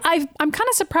 Yeah, I'm kind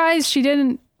of surprised she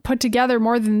didn't put together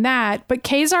more than that, but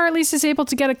Kazar at least is able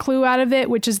to get a clue out of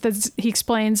it, which is that he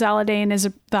explains Zaladain is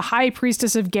the high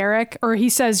priestess of Garrick, or he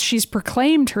says she's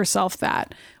proclaimed herself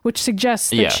that, which suggests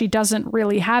that Yeah. she doesn't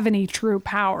really have any true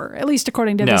power, at least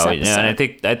according to this No, episode. yeah,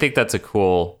 and I think that's a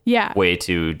cool Yeah. way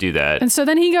to do that. And so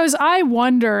then he goes, I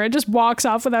wonder, and just walks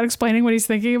off without explaining what he's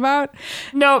thinking about.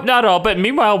 No, not at all. But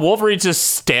meanwhile, Wolverine's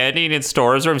just standing in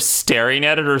Storm's room, staring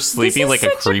at it or sleeping like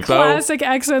This a is such creepo. classic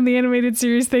X-Men the Animated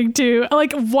Series thing too.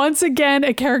 Like once again,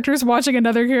 a character's watching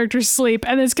another character sleep,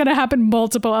 and it's gonna happen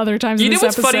multiple other times. You in know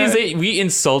this what's funny is episode. that we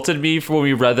insulted me for when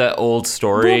we read that old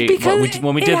story Well, because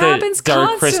when we it did the happens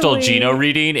Dark Crystal constantly. Geno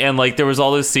reading, and like there was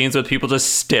all those scenes with people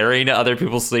just staring at other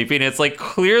people sleeping. It's like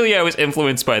clearly I was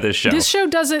influenced by this show. This show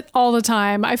does it all the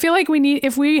time. I feel like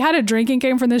if we had a drinking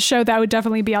game from this show, that would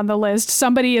definitely be on the list.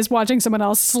 Somebody is watching someone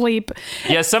else sleep.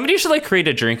 Yeah, somebody should like create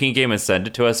a drinking game and send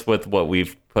it to us with what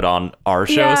we've put on our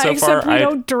show Yeah, so except far. we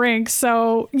don't drink,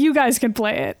 so you guys can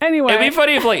play it. Anyway. It'd be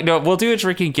funny if like no, we'll do a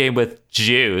drinking game with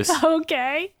juice.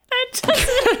 Okay. That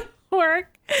doesn't work.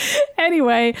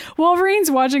 Anyway, Wolverine's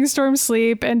watching Storm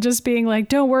sleep and just being like,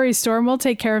 don't worry, Storm, we'll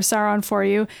take care of Sauron for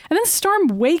you. And then Storm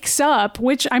wakes up,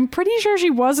 which I'm pretty sure she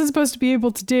wasn't supposed to be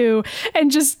able to do,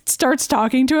 and just starts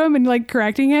talking to him and like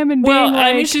correcting him and Well, being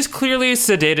like, I mean, she's clearly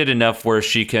sedated enough where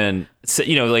she can,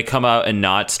 like come out and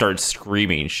not start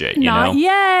screaming shit. You not know?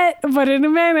 yet, but in a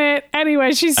minute.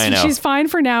 Anyway, I know. she's fine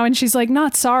for now, and she's like,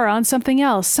 not Sauron, something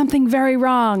else, something very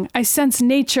wrong. I sense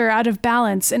nature out of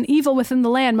balance, and evil within the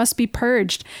land must be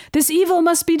purged. This evil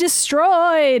must be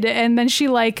destroyed. And then she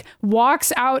like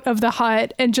walks out of the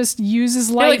hut and just uses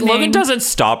Yeah, like lightning. Logan doesn't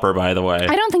stop her, by the way.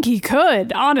 I don't think he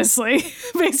could, honestly,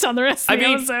 based on the rest of the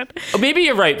episode. Maybe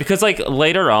you're right because like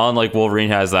later on, like Wolverine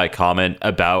has that comment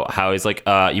about how he's like,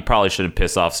 you probably shouldn't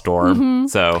piss off Storm. Mm-hmm.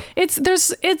 So It's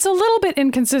a little bit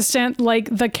inconsistent, like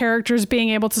the characters being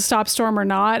able to stop Storm or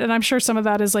not, and I'm sure some of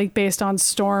that is like based on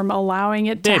Storm allowing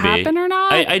it to maybe happen or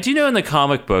not. I do know in the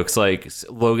comic books, like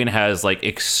Logan has like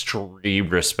extreme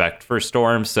respect for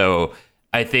Storm. So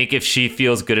I think if she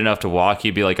feels good enough to walk,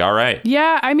 he'd be like, all right.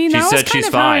 Yeah, I mean, She that was said kind she's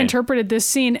of how I fine. interpreted this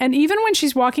scene. And even when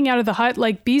she's walking out of the hut,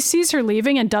 like Beast sees her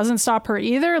leaving and doesn't stop her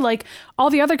either. Like all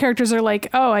the other characters are like,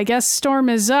 oh, I guess Storm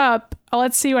is up.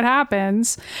 Let's see what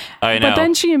happens. I know. But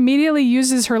then she immediately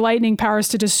uses her lightning powers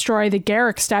to destroy the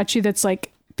Garrick statue that's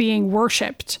like being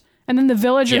worshipped. And then the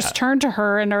villagers Yeah. turn to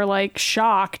her and are like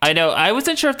shocked. I know. I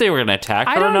wasn't sure if they were going to attack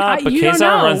I her or don't- not, but you don't Kazar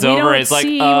know. runs We over don't and it's like,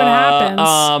 see what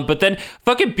happens. But then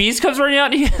fucking Beast comes running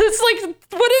out and it's like,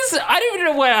 what is, I don't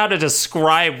even know how to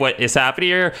describe what is happening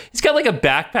here. He's got like a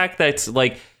backpack that's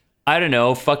like, I don't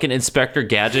know, fucking Inspector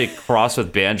Gadget crossed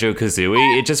with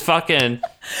Banjo-Kazooie. It just fucking,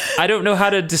 I don't know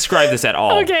how to describe this at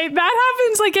all. Okay, that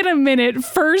happens like in a minute.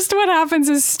 First, what happens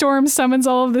is Storm summons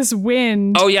all of this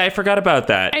wind. Oh yeah, I forgot about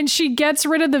that. And she gets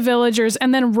rid of the villagers,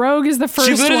 and then Rogue is the first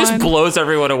She literally one. just blows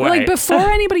everyone away. Like before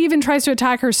anybody even tries to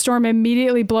attack her, Storm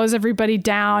immediately blows everybody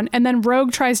down. And then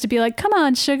Rogue tries to be like, come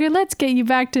on, sugar, let's get you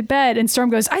back to bed. And Storm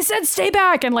goes, I said stay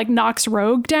back, and like knocks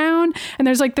Rogue down. And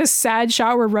there's like this sad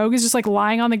shot where Rogue is just like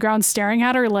lying on the ground staring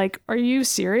at her like, are you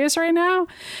serious right now?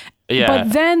 yeah.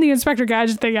 But then the Inspector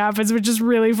Gadget thing happens, which is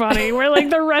really funny, where like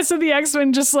the rest of the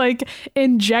X-Men just like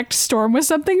inject Storm with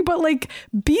something, but like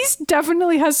Beast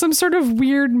definitely has some sort of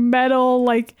weird metal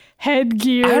like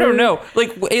headgear. I don't know.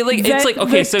 Like it's like,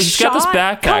 okay, so he's got this shot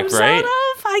backpack, comes right? out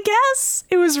of, I guess.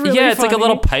 It was really Yeah, it's like a funny.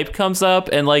 little pipe comes up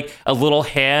and like a little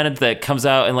hand that comes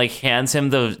out and like hands him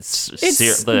It's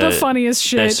the funniest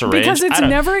shit syringe. because I it's don't-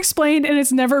 never explained and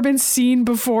it's never been seen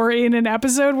before in an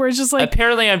episode where it's just like,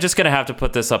 Apparently, I'm just gonna have to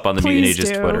put this up on the Mutant please Ages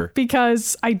do, Twitter.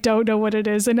 because I don't know what it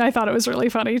is, and I thought it was really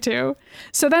funny too.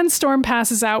 So then Storm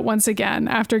passes out once again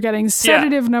after getting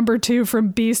sedative number 2 from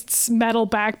Beast's metal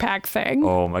backpack thing.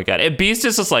 Oh my god! And Beast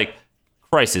is just like,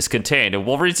 crisis contained, and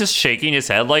Wolverine's just shaking his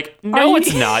head like, no, you-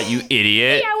 it's not, you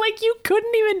idiot. Yeah, like you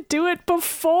couldn't even do it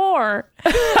before.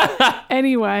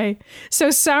 Anyway, so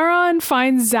Sauron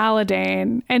finds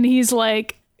Zaladane, and he's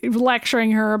like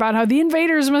lecturing her about how the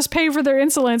invaders must pay for their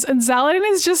insolence, and Zaladane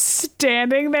is just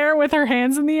standing there with her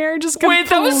hands in the air, just Wait,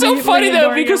 that was so completely funny though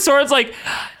ignoring because him. Soren's like,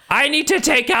 I need to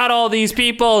take out all these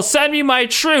people. Send me my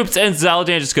troops, and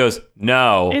Zaladane just goes,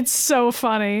 no. It's so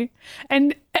funny.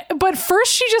 But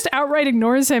first she just outright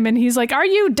ignores him, and he's like, are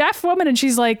you deaf, woman? And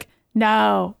she's like,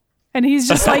 no. And he's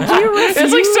just like, you refuse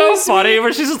It's like so me?" funny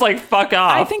where she's just like, fuck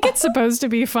off. I think it's supposed to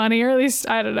be funny, or at least,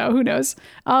 I don't know, who knows.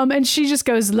 And she just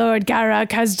goes, Lord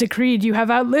Garak has decreed you have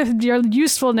outlived your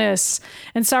usefulness.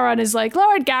 And Sauron is like,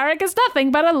 Lord Garak is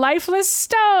nothing but a lifeless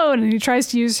stone. And he tries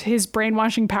to use his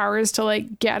brainwashing powers to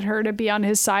like get her to be on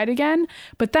his side again.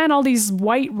 But then all these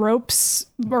white ropes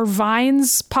or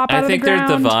vines pop out I of the think they're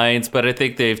ground. the vines, but I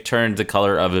think they've turned the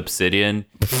color of obsidian.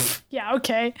 Yeah,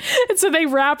 okay. And so they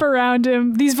wrap around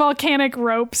him these volcanic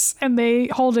ropes and they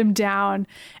hold him down.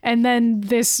 And then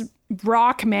this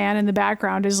rock man in the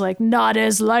background is like, not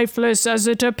as lifeless as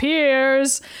it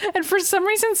appears. And for some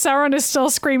reason, Sauron is still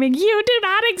screaming, you do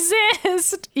not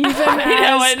exist. Even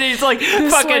as and he's like,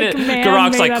 this, fucking, man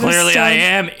Garok's made like, out of clearly I stone.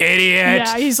 am, idiot.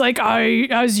 Yeah, he's like,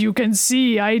 as you can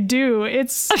see, I do.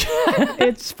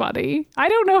 It's funny. I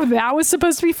don't know if that was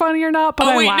supposed to be funny or not, but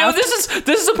I laughed. This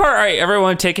is the part. All right,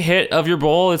 everyone, take a hit of your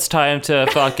bowl. It's time to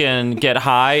fucking get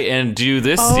high and do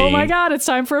this scene. Oh my god, it's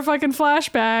time for a fucking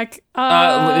flashback.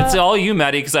 It's all you,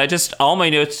 Maddie, because all my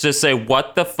notes just say,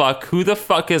 what the fuck? Who the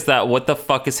fuck is that? What the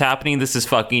fuck is happening? This is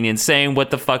fucking insane. What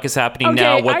the fuck is happening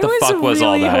now? What the fuck was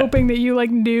all that? I was really hoping that you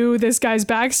like knew this guy's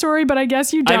backstory, but I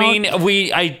guess you don't. I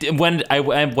mean, when I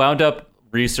wound up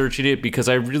researching it, because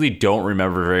I really don't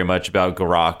remember very much about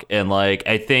Garok, and like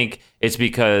I think it's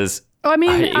because I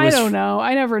don't know.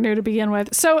 I never knew to begin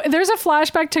with. So there's a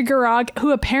flashback to Garok,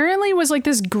 who apparently was like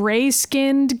this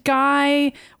gray-skinned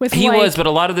guy with he was, but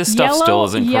a lot of this stuff still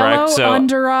isn't correct. So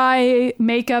under eye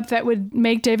makeup that would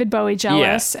make David Bowie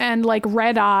jealous, and like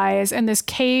red eyes, and this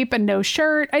cape and no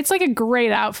shirt. It's like a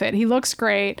great outfit. He looks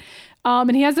great,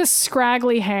 and he has this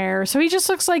scraggly hair, so he just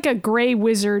looks like a gray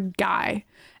wizard guy.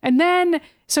 And then,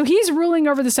 so he's ruling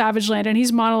over the Savage Land, and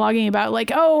he's monologuing about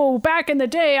like, oh, back in the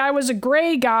day, I was a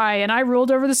gray guy and I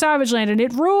ruled over the Savage Land and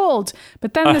it ruled.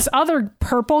 But then this other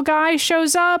purple guy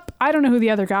shows up. I don't know who the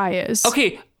other guy is.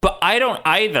 okay, but I don't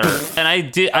either. And I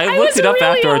looked was it up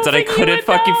really afterwards, and I hoping you couldn't would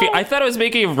fucking know. I thought it was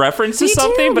making a reference to Me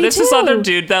something, too, but me it's this too. other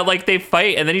dude that like they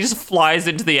fight, and then he just flies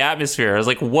into the atmosphere. I was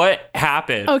like, what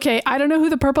happened? Okay, I don't know who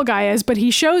the purple guy is, but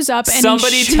he shows up and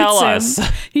Somebody he shoots tell him. us.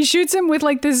 He shoots him with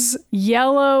like this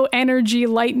yellow energy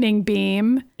lightning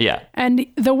beam. Yeah. And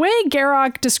the way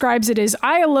Garok describes it is,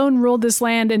 I alone ruled this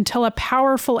land until a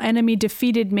powerful enemy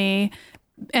defeated me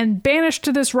and banished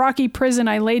to this rocky prison.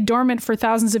 I lay dormant for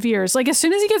thousands of years. Like as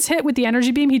soon as he gets hit with the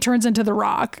energy beam, he turns into the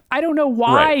Rock. I don't know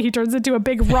why Right. he turns into a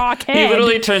big rock head. He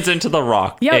literally turns into The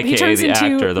Rock, Yep, aka he turns the into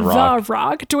actor, The Rock.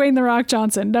 Dwayne The Rock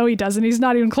Johnson. No, he doesn't. He's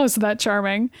not even close to that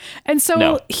charming. And so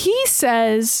No. he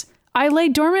says, I lay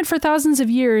dormant for thousands of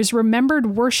years,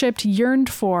 remembered, worshipped, yearned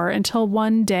for, until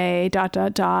one day, ...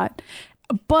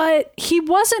 But he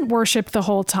wasn't worshipped the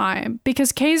whole time,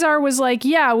 because Khazar was like,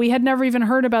 yeah, we had never even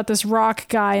heard about this rock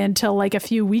guy until like a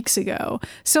few weeks ago.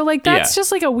 So like that's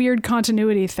just like a weird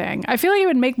continuity thing. I feel like it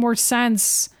would make more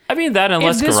sense. I mean, that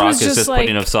unless If this Garok was is just just like-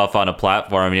 putting himself on a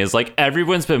platform and he's like,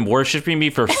 everyone's been worshiping me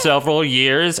for several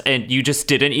years and you just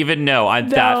didn't even know I'm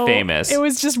that No, famous. It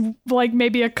was just like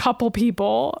maybe a couple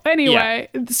people. Anyway,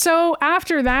 so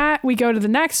after that, we go to the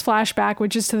next flashback,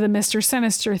 which is to the Mr.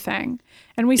 Sinister thing.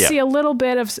 And we see a little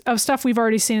bit of stuff we've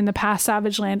already seen in the past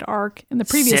Savage Land arc in the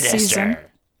previous season.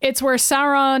 It's where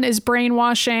Sauron is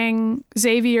brainwashing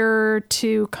Xavier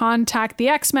to contact the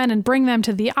X-Men and bring them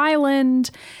to the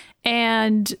island.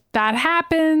 And that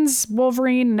happens.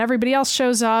 Wolverine and everybody else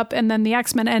shows up. And then the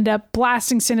X-Men end up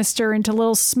blasting Sinister into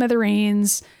little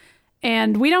smithereens.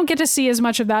 And we don't get to see as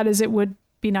much of that as it would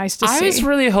be nice to see. I was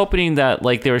really hoping that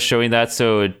like they were showing that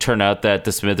so it turned out that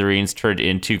the Smithereens turned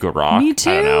into Garok. Me I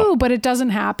don't know. too, but it doesn't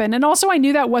happen. And also I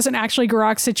knew that wasn't actually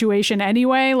Garok's situation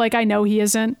anyway. Like I know he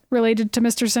isn't related to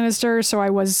Mr. Sinister, so I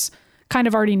was kind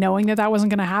of already knowing that that wasn't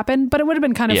going to happen. But it would have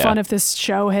been kind of fun if this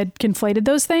show had conflated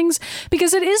those things,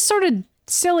 because it is sort of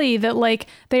silly that like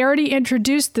they already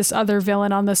introduced this other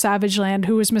villain on the Savage Land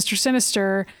who was Mr.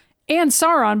 Sinister and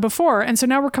Sauron before. And so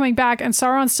now we're coming back and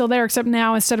Sauron's still there, except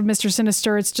now instead of Mr.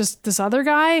 Sinister, it's just this other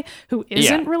guy who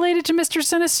isn't related to Mr.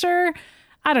 Sinister.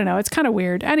 I don't know. It's kind of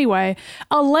weird. Anyway,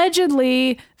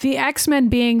 allegedly the X-Men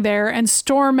being there and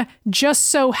Storm just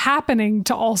so happening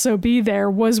to also be there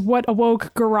was what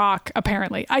awoke Garok,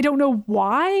 apparently. I don't know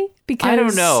why, because I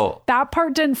don't know. That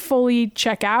part didn't fully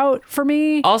check out for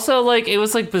me. Also, like, it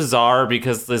was, like, bizarre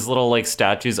because this little, like,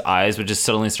 statue's eyes would just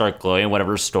suddenly start glowing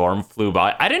whenever Storm flew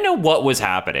by. I didn't know what was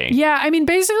happening. Yeah, I mean,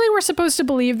 basically we're supposed to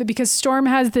believe that because Storm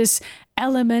has this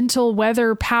elemental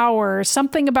weather power,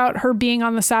 something about her being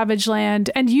on the Savage Land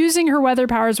and using her weather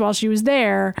powers while she was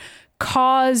there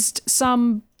caused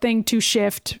something to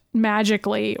shift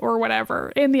magically or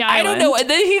whatever in the island. I don't know. And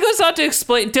then he goes on to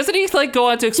explain. Doesn't he like go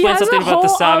on to explain has something a about the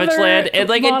whole Savage other Land? And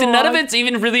like none of monologue. it's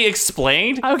even really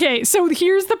explained. Okay, so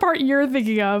here's the part you're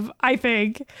thinking of, I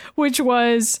think, which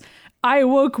was, I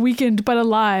awoke weakened but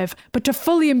alive, but to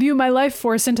fully imbue my life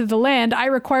force into the land, I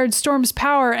required Storm's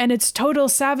power and its total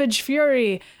savage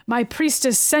fury. My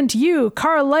priestess sent you,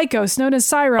 Karl Lycos, known as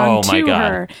Sauron, Oh my to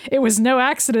God. her. It was no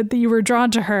accident that you were drawn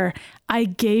to her. I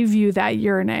gave you that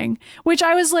yearning. Which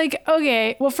I was like,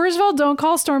 okay, well, first of all, don't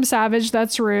call Storm savage.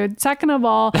 That's rude. Second of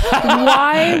all,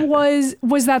 why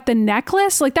was that the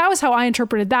necklace? Like, that was how I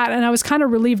interpreted that. And I was kind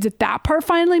of relieved that that part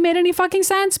finally made any fucking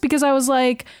sense, because I was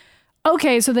like,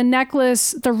 okay, so the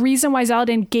necklace, the reason why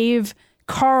Zaladin gave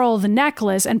Carl the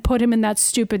necklace and put him in that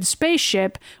stupid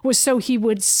spaceship was so he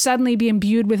would suddenly be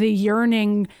imbued with a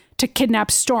yearning to kidnap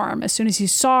Storm as soon as he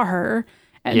saw her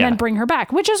and then bring her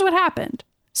back, which is what happened.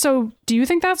 So do you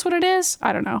think that's what it is?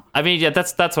 I don't know. I mean, yeah,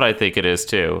 that's what I think it is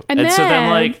too. And then, so then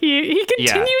like he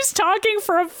continues talking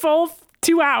for a full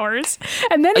 2 hours,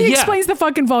 and then he explains the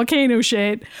fucking volcano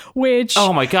shit, which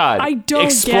oh my god, I don't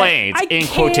explained get. in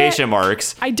quotation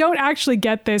marks. I don't actually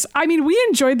get this. I mean, we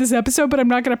enjoyed this episode, but I'm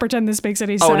not going to pretend this makes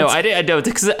any sense. Oh no, I don't,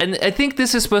 because I think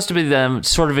this is supposed to be them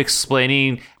sort of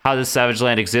explaining how the Savage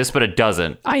Land exists, but it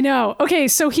doesn't. I know. Okay,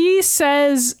 so he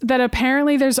says that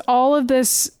apparently there's all of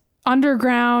this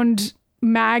underground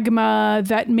magma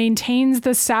that maintains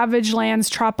the Savage Land's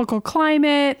tropical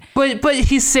climate. But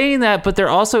he's saying that, but they're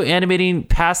also animating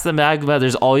past the magma.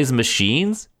 There's all these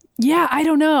machines. Yeah, I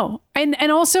don't know. And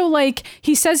also, like,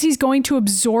 he says he's going to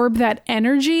absorb that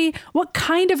energy. What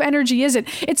kind of energy is it?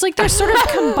 It's like they're sort of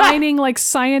combining like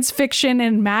science fiction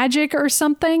and magic or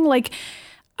something. Like,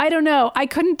 I don't know. I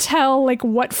couldn't tell like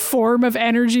what form of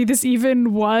energy this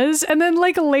even was. And then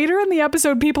like later in the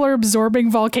episode, people are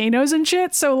absorbing volcanoes and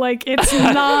shit. So like it's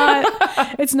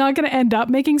not going to end up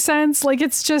making sense. Like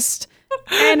it's just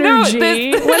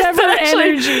energy, whatever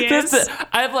energy is.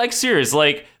 I'm like serious.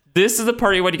 Like this is the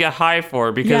part you want to get high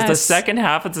for because the second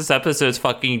half of this episode is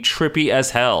fucking trippy as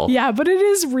hell. Yeah, but it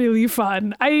is really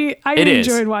fun. I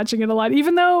enjoyed watching it a lot.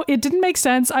 Even though it didn't make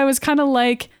sense, I was kind of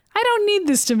like, I don't need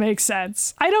this to make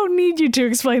sense. I don't need you to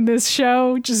explain this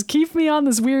show. Just keep me on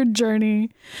this weird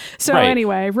journey. So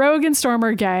anyway, Rogue and Storm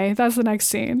are gay. That's the next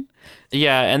scene.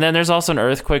 Yeah, and then there's also an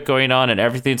earthquake going on and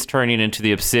everything's turning into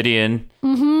the obsidian.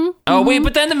 Oh, wait,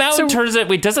 but then the mountain turns it.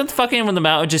 Wait, doesn't fucking when the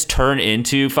mountain just turn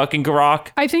into fucking Garak?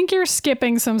 I think you're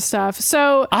skipping some stuff.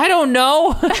 So I don't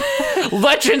know.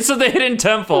 Legends of the Hidden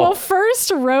Temple. Well,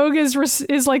 first Rogue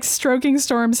is like stroking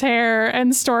Storm's hair,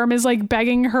 and Storm is like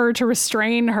begging her to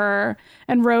restrain her.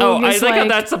 And Rogue is like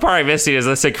that's the part I missed. Is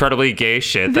this incredibly gay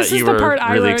shit that you were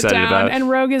really excited about? And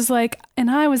Rogue is like,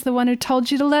 and I was the one who told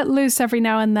you to let loose every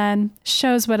now and then.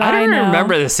 Shows what I know. I don't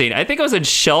remember this scene. I think I was in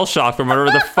shell shock from whatever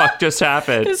the fuck just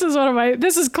happened. This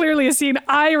is clearly a scene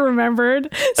I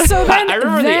remembered. So then I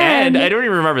remember the end. I don't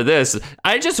even remember this.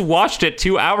 I just watched it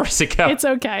 2 hours ago. It's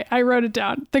okay. I wrote it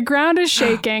down. The ground is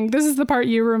shaking. This is the part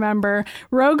you remember.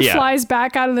 Rogue flies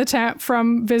back out of the tent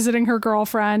from visiting her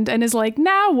girlfriend and is like,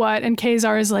 now what? And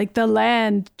Kazar is like, the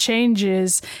land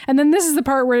changes. And then this is the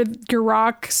part where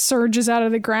Garak surges out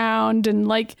of the ground and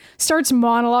like starts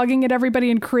monologuing at everybody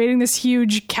and creating this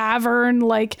huge cavern,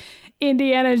 like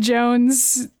Indiana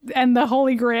Jones and the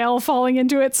Holy Grail falling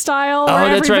into it style. Oh,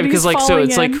 that's right. Because like, so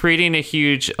it's like creating a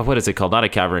huge, what is it called? Not a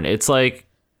cavern. It's like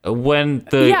when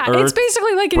the earth it's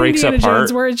basically like an Indiana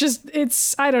Jones where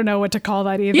it's I don't know what to call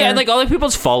that either. Yeah, and like all the people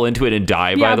just fall into it and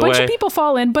die, by the way. Yeah, a bunch of people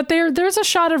fall in, but there's a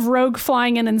shot of Rogue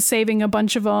flying in and saving a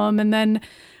bunch of them, and then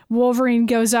Wolverine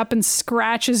goes up and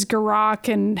scratches Garak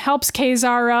and helps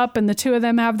Kazar up, and the two of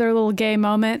them have their little gay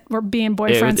moment. We're being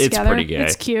boyfriends together. It's pretty gay.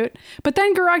 It's cute. But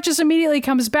then Garak just immediately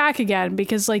comes back again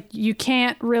because like you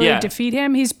can't really defeat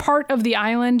him. He's part of the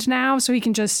island now, so he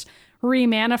can just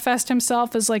remanifest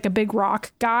himself as like a big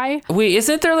rock guy. Wait,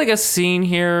 isn't there like a scene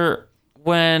here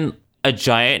when a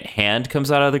giant hand comes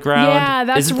out of the ground? Yeah,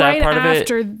 that's isn't right that part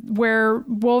after of it? Where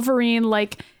Wolverine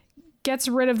like gets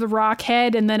rid of the rock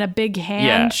head and then a big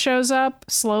hand shows up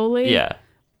slowly. Yeah.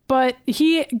 But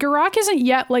Garak isn't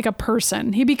yet like a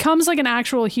person. He becomes like an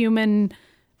actual human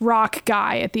rock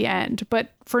guy at the end. But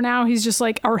for now, he's just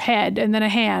like our head and then a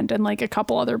hand and like a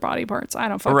couple other body parts. I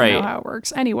don't fucking know how it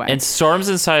works. Anyway. And Storm's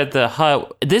inside the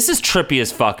hut. This is trippy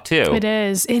as fuck too. It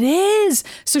is. It is.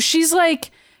 So she's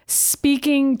like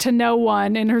speaking to no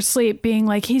one in her sleep, being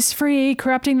like, he's free,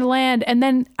 corrupting the land. And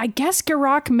then I guess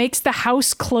Garak makes the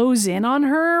house close in on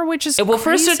her, which is crazy.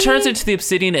 First it turns into the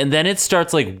obsidian and then it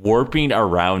starts like warping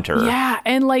around her. Yeah.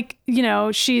 And like, you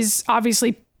know, she's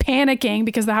obviously panicking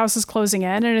because the house is closing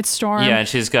in and it's Storm. Yeah, and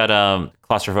she's got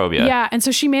claustrophobia. Yeah, and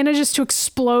so she manages to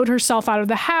explode herself out of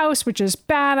the house, which is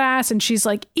badass, and she's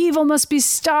like, evil must be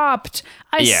stopped.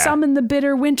 I summon the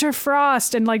bitter winter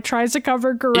frost, and like tries to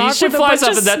cover Garak she with flies a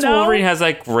bunch up, of and that's snow. Wolverine has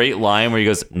that great line where he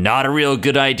goes, not a real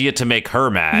good idea to make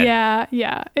her mad.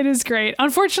 Yeah, it is great.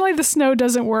 Unfortunately, the snow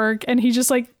doesn't work, and he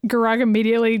just like, Garak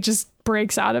immediately just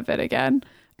breaks out of it again.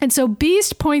 And so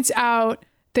Beast points out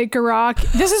that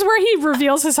Garak, this is where he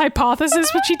reveals his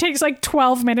hypothesis, which he takes like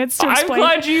 12 minutes to I'm explain.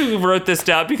 glad you wrote this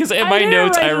down because in my didn't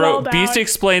notes write I it all wrote down. Beast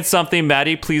explains something.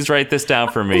 Maddie, please write this down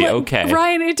for me. Okay.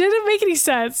 Ryan, it didn't make any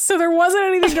sense, so there wasn't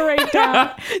anything to write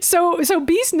down. So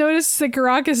Beast notices that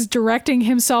Garak is directing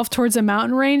himself towards a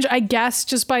mountain range, I guess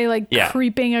just by like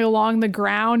creeping along the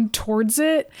ground towards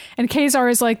it. And Kazar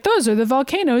is like, those are the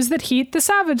volcanoes that heat the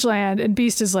Savage Land. And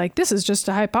Beast is like, this is just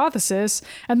a hypothesis.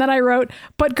 And then I wrote,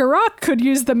 but Garak could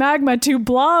use the magma to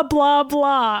blah, blah,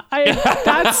 blah.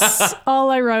 That's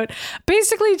all I wrote.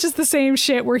 Basically just the same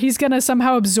shit where he's going to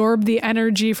somehow absorb the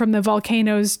energy from the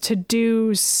volcanoes to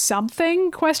do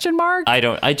something, ?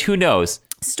 Who knows?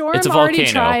 Storm It's a already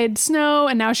volcano. tried snow,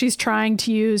 and now she's trying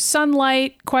to use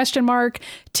sunlight, ?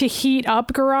 To heat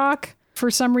up Garak for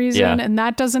some reason, and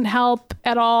that doesn't help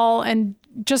at all, and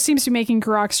just seems to be making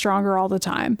Garak stronger all the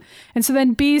time. And so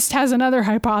then Beast has another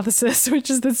hypothesis, which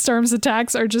is that Storm's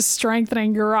attacks are just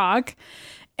strengthening Garak.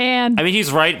 And I mean,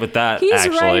 he's right with that, he's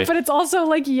actually. right, but it's also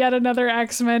like yet another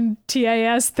X-Men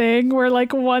TAS thing where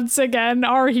like once again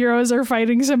our heroes are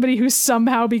fighting somebody who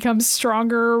somehow becomes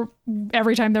stronger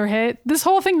every time they're hit. This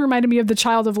whole thing reminded me of the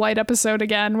Child of Light episode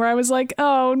again, where I was like,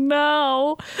 oh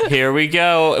no. Here we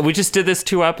go. We just did this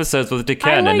 2 episodes with Dicken,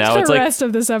 I liked and now the it's like rest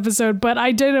of this episode, but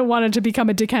I didn't want it to become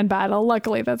a Dicken battle.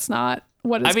 Luckily, that's not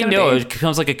what it's I mean, gonna no, be. it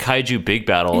becomes like a kaiju big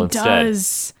battle It instead.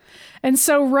 does. And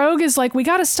so Rogue is like, we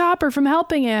got to stop her from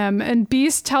helping him. And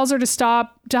Beast tells her to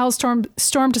stop, tells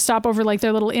Storm to stop over like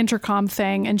their little intercom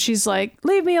thing. And she's like,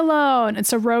 leave me alone. And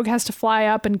so Rogue has to fly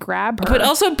up and grab her. But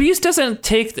also, Beast doesn't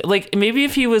take, like, maybe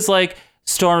if he was like,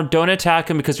 Storm, don't attack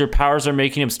him because your powers are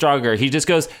making him stronger. He just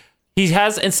goes,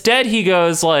 instead he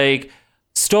goes like,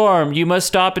 Storm, you must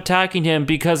stop attacking him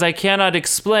because I cannot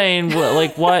explain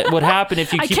what happened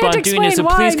if you I keep can't on doing this. So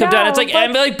explain please why come down. now, It's like, but-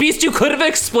 and like, Beast, you could have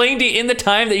explained it in the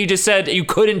time that you just said you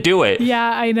couldn't do it.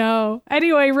 Yeah, I know.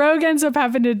 Anyway, Rogue ends up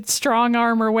having to strong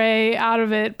arm her way out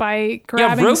of it by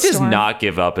grabbing Rogue Storm. does not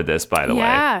give up at this, by the way.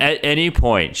 At any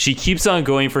point, she keeps on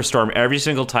going for Storm. Every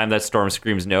single time that Storm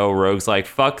screams no, Rogue's like,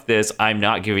 fuck this, I'm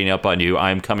not giving up on you,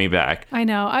 I'm coming back. I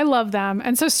know. I love them.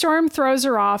 And so Storm throws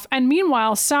her off. And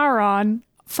meanwhile, Sauron,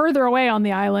 further away on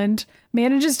the island,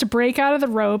 manages to break out of the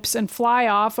ropes and fly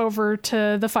off over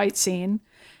to the fight scene.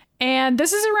 And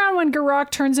this is around when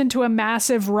Garak turns into a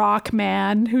massive rock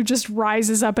man who just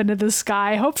rises up into the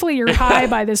sky. Hopefully you're high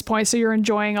by this point, so you're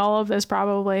enjoying all of this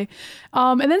probably.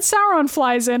 And then Sauron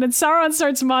flies in, and Sauron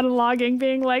starts monologuing,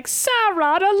 being like,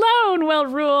 Sauron alone will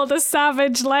rule the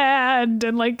Savage Land,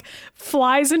 and like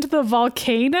flies into the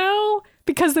volcano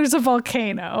because there's a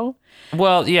volcano.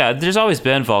 Well, yeah, there's always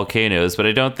been volcanoes, but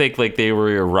I don't think like they were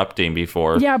erupting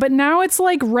before. Yeah, but now it's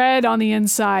like red on the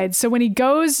inside. So when he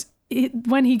goes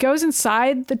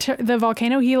inside the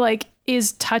volcano, he like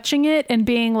is touching it and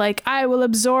being like, I will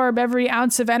absorb every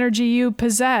ounce of energy you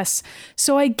possess.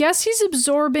 So I guess he's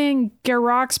absorbing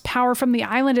Garak's power from the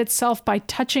island itself by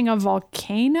touching a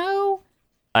volcano?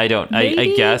 I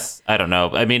Maybe? guess. I don't know.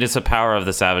 I mean, it's a power of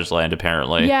the Savage Land,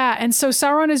 apparently. Yeah, and so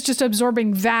Sauron is just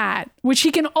absorbing that, which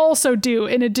he can also do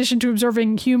in addition to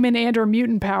absorbing human and or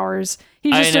mutant powers.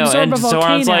 He just I know, absorbed and a volcano.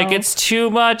 Sauron's like, it's too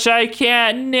much, I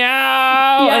can't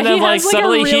now. Yeah, and then he like has, like, a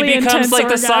suddenly really he becomes intense like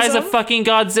the size of orgasm. fucking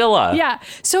Godzilla. Yeah,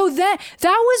 so that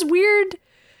was weird.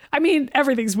 I mean,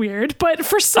 everything's weird, but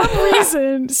for some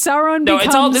reason, Sauron No,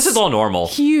 becomes this is all normal.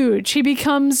 huge. He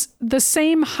becomes the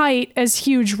same height as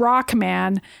huge rock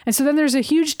man. And so then there's a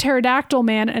huge pterodactyl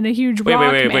man and a huge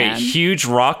rock man. Wait. Huge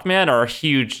Rockman or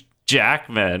huge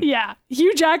Jackman? Yeah,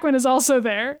 Hugh Jackman is also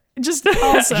there. Just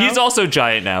also. He's also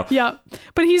giant now. Yeah,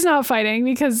 but he's not fighting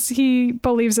because he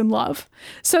believes in love.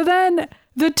 So then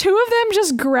the two of them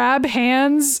just grab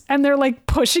hands and they're like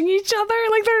pushing each other.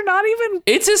 Like they're not even.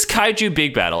 It's this kaiju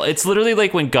big battle. It's literally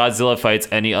like when Godzilla fights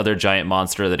any other giant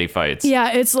monster that he fights.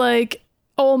 Yeah, it's like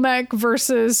Olmec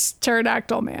versus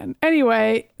Pterodactyl Man.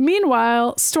 Anyway,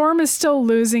 meanwhile, Storm is still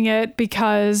losing it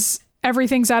because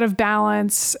everything's out of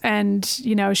balance and,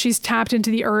 you know, she's tapped into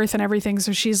the earth and everything.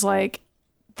 So she's like,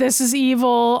 this is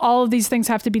evil. All of these things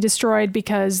have to be destroyed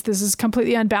because this is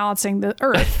completely unbalancing the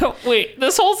earth. Wait,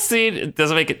 this whole scene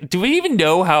doesn't make it. Do we even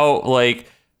know how, like,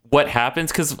 what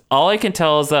happens? Because all I can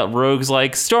tell is that Rogue's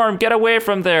like, Storm, get away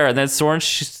from there. And then Sauron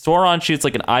shoots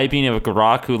like an eye beam of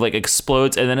Garak who like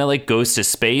explodes and then it like goes to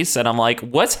space. And I'm like,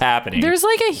 what's happening? There's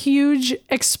like a huge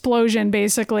explosion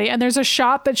basically. And there's a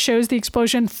shot that shows the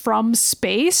explosion from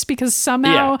space because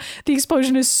somehow the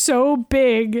explosion is so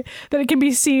big that it can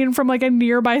be seen from like a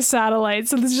nearby satellite.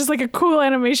 So this is just like a cool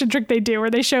animation trick they do where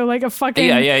they show like a fucking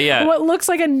Yeah. what looks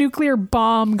like a nuclear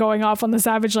bomb going off on the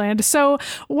Savage Land. So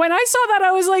when I saw that,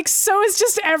 I was like, like, so is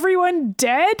just everyone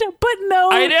dead? But no,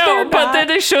 I know, they're but not. then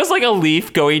it shows like a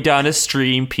leaf going down a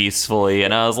stream peacefully,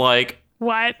 and I was like,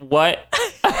 What?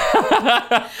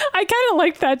 I kind of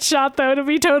like that shot, though, to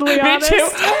be totally Me honest. too.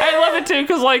 I love it too,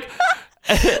 because like,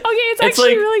 Okay, it's It's actually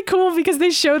like- really cool because they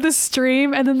show the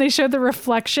stream and then they show the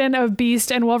reflection of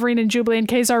Beast and Wolverine and Jubilee and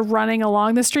Kazar running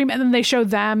along the stream, and then they show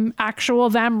them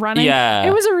running. Yeah.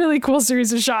 It was a really cool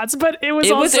series of shots, but it was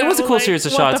it was a cool like, series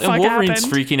of what shots, the and fuck Wolverine's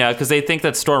happened? freaking out because they think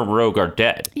that Storm and Rogue are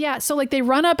dead. Yeah, so like they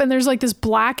run up and there's like this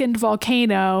blackened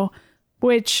volcano,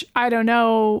 which I don't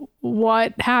know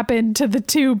what happened to the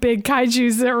two big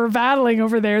kaijus that were battling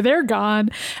over there. They're gone.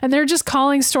 And they're just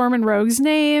calling Storm and Rogue's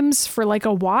names for like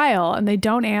a while and they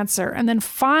don't answer. And then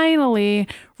finally,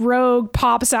 Rogue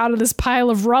pops out of this pile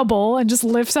of rubble and just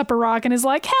lifts up a rock and is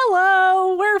like,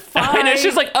 hello, we're fine. And it's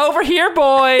just like, over here,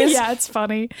 boys. Yeah, it's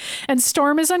funny. And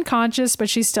Storm is unconscious, but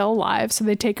she's still alive. So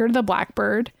they take her to the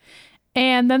Blackbird.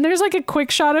 And then there's like a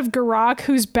quick shot of Garak,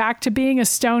 who's back to being a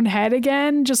stone head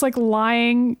again, just like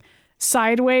lying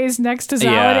sideways next to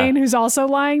Zaladin, who's also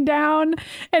lying down.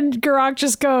 And Garak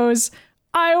just goes,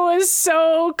 I was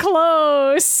so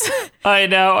close. I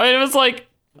know. And it was like,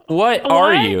 what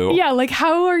are you? Yeah, like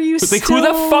how are you Like, who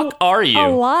the fuck are you?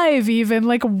 alive even?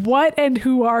 Like what and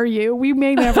who are you? We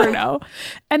may never know.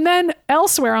 And then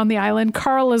elsewhere on the island,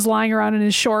 Carl is lying around in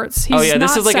his shorts. He's Oh yeah,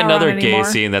 this not is like Sauron another anymore. gay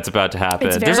scene that's about to happen.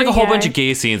 It's There's like a very whole bunch gay. of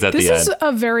gay scenes at This the is end.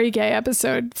 a very gay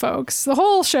episode, folks. The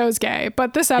whole show's gay,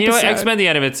 but this episode, You know what? X-Men the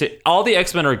Animated, all the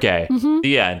X-Men are gay.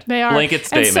 The end. they are. Blanket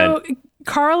statement. And so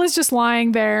Carl is just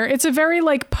lying there. It's a very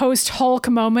like post-Hulk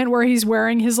moment where he's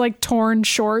wearing his like torn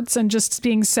shorts and just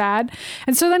being sad.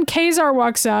 And so then Kazar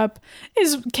walks up.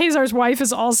 Kazar's wife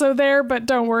is also there, but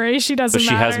don't worry, she doesn't but she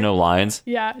matter. has no lines.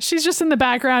 Yeah, she's just in the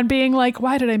background being like,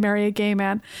 why did I marry a gay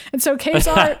man? And so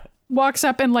Kazar walks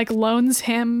up and like loans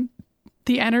him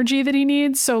the energy that he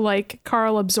needs. So like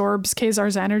Carl absorbs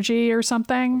Kazar's energy or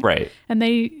something. Right. And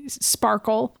they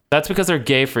sparkle. That's because they're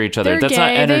gay for each other. They're That's gay, not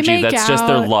they energy. make That's just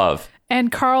their out. love. And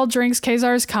Carl drinks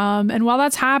Kazar's cum. And while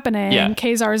that's happening, Yeah.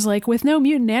 Kazar's like, with no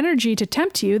mutant energy to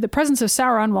tempt you, the presence of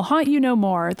Sauron will haunt you no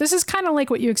more. This is kind of like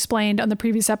what you explained on the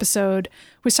previous episode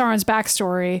with Sauron's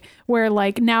backstory, where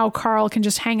like now Carl can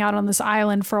just hang out on this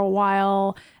island for a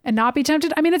while and not be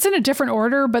tempted. I mean, it's in a different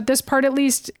order, but this part at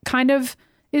least kind of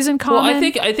is in common.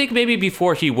 Well, I think maybe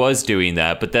before he was doing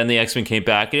that, but then the X-Men came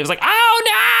back and he was like, oh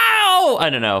no! I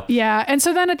don't know. Yeah, and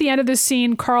so then at the end of this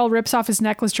scene, Carl rips off his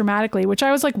necklace dramatically, which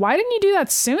I was like, why didn't you do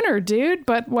that sooner, dude?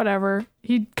 But whatever.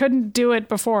 He couldn't do it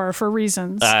before for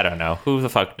reasons. I don't know. Who the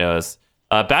fuck knows?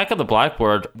 Back on the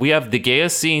Blackboard, we have the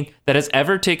gayest scene that has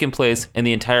ever taken place in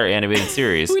the entire animated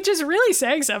series. Which is really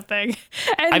saying something.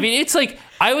 And I mean, it's like,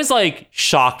 I was like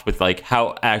shocked with like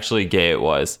how actually gay it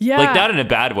was. Yeah. Like not in a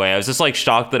bad way. I was just like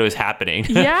shocked that it was happening.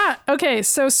 yeah. Okay.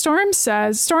 So Storm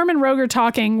and Rogue are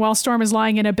talking while Storm is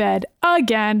lying in a bed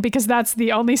again, because that's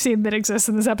the only scene that exists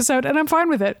in this episode, and I'm fine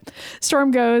with it.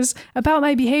 Storm goes, about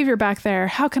my behavior back there,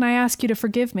 how can I ask you to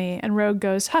forgive me? And Rogue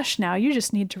goes, hush now, you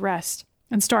just need to rest.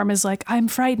 And Storm is like, I'm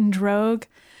frightened, Rogue.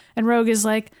 And Rogue is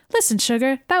like, listen,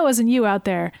 sugar, that wasn't you out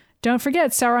there. Don't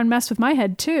forget, Sauron messed with my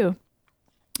head too.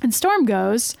 And Storm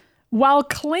goes, while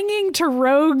clinging to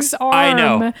Rogue's arm, I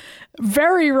know.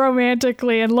 very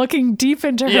romantically and looking deep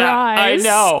into her Yeah, I eyes.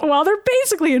 know. While they're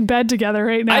basically in bed together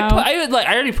right now. I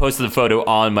already posted the photo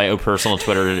on my own personal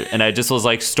Twitter, and I just was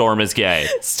like, Storm is gay.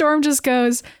 Storm just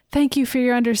goes, thank you for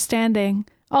your understanding.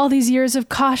 All these years of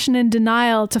caution and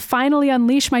denial to finally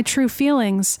unleash my true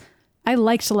feelings. I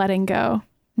liked letting go.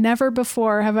 Never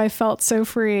before have I felt so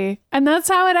free. And that's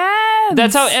how it ends.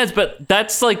 That's how it ends, but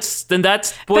that's like, then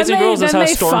that's Boys Then and Girls. That's then how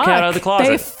they Storm came out of the fuck. closet.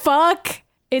 They fuck.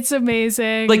 It's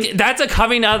amazing. Like, that's a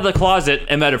coming out of the closet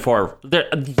a metaphor,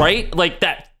 right? Like,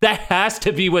 that has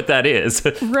to be what that is.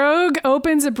 Rogue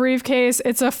opens a briefcase.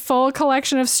 It's a full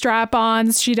collection of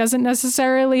strap-ons. She doesn't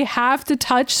necessarily have to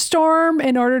touch Storm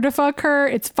in order to fuck her.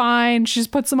 It's fine. She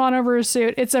just puts them on over her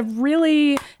suit. It's a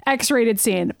really X-rated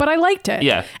scene, but I liked it.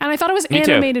 Yeah. And I thought it was Me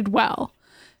too. animated well.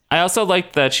 I also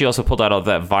liked that she also pulled out all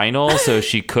that vinyl so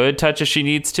she could touch if she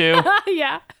needs to.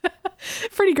 Yeah.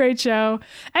 Pretty great show.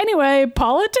 Anyway,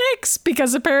 politics,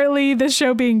 because apparently this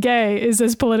show being gay is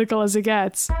as political as it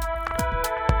gets.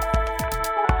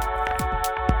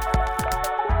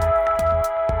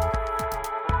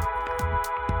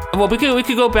 well, we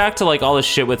could go back to like all the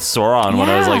shit with Sauron when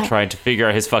I was like Yeah. trying to figure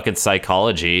out his fucking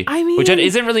psychology. I mean- which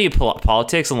isn't really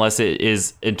politics unless it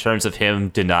is in terms of him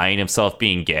denying himself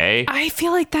being gay. I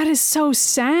feel like that is so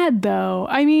sad, though.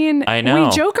 I mean, I know.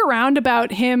 we joke around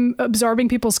about him absorbing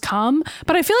people's cum,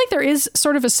 but I feel like there is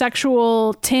sort of a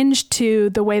sexual tinge to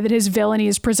the way that his villainy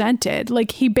is presented.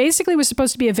 Like, he basically was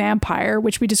supposed to be a vampire,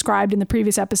 which we described in the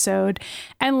previous episode.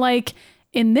 And, like,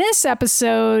 in this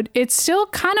episode, it's still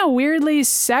kind of weirdly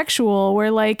sexual,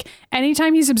 where like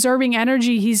anytime he's absorbing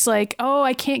energy, he's like, oh,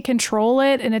 I can't control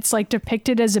it. And it's like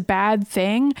depicted as a bad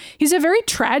thing. He's a very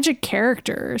tragic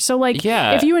character. So like,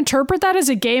 Yeah. if you interpret that as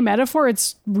a gay metaphor,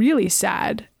 it's really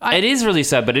sad. It is really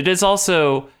sad, but it is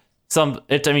also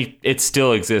it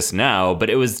still exists now, but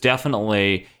it was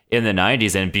definitely in the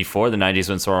 90s and before the 90s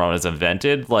when Sauron was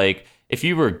invented. Like, if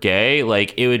you were gay,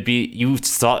 like, it would be, you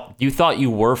thought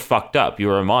you were fucked up. You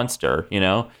were a monster, you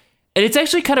know? And it's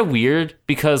actually kind of weird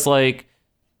because, like,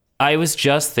 I was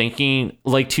just thinking,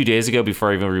 like, 2 days ago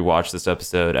before I even rewatched this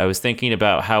episode, I was thinking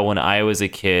about how when I was a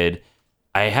kid,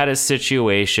 I had a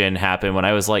situation happen when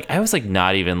I was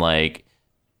not even like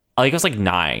I was like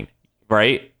 9,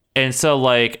 right? And so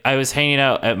like I was hanging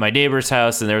out at my neighbor's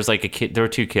house and there was like a kid, there were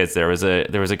 2 kids. There was a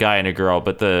guy and a girl,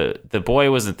 but the boy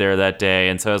wasn't there that day.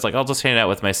 And so I was like, I'll just hang out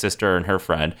with my sister and her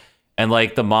friend. And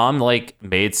like the mom like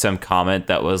made some comment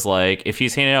that was like, if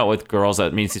he's hanging out with girls,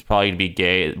 that means he's probably gonna be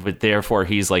gay, but therefore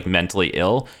he's like mentally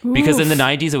ill. Because in the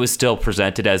 90s it was still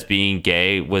presented as being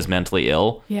gay was mentally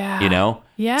ill. Yeah. You know?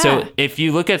 Yeah. So if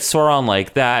you look at Sauron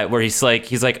like that, where he's like,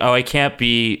 oh, I can't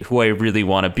be who I really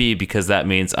want to be because that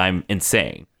means I'm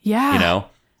insane. Yeah. You know?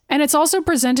 And it's also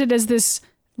presented as this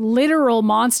literal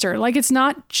monster. Like, it's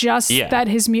not just that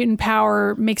his mutant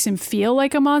power makes him feel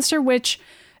like a monster, which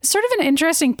is sort of an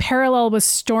interesting parallel with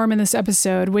Storm in this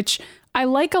episode, which I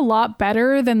like a lot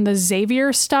better than the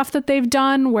Xavier stuff that they've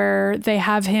done, where they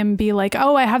have him be like,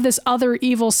 oh, I have this other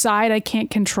evil side I can't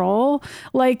control.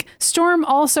 Like, Storm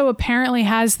also apparently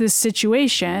has this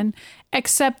situation,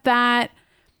 except that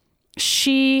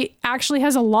she actually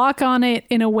has a lock on it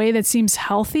in a way that seems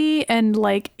healthy and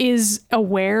like is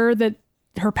aware that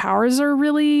her powers are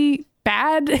really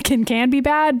bad, can be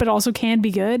bad, but also can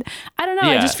be good. I don't know.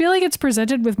 I Yeah. just feel like it's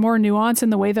presented with more nuance in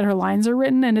the way that her lines are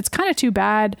written, and it's kind of too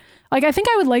bad. Like, I think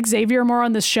I would like Xavier more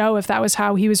on this show if that was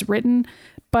how he was written,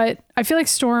 but I feel like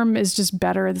Storm is just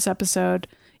better in this episode.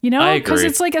 You know, I because agree.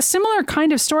 it's like a similar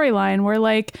kind of storyline where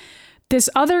like this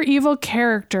other evil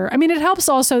character. I mean, it helps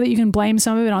also that you can blame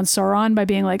some of it on Sauron by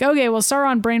being like, okay, well,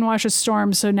 Sauron brainwashes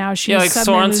Storm, so now she's Like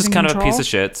suddenly Sauron's just losing kind of a control. piece of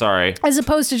shit. Sorry. As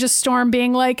opposed to just Storm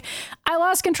being like, I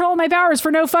lost control of my powers for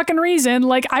no fucking reason.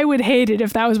 Like, I would hate it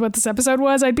if that was what this episode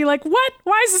was. I'd be like, what?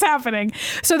 Why is this happening?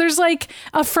 So there's like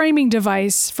a framing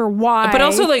device for why. But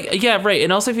also like, yeah, right.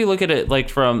 And also if you look at it like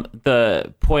from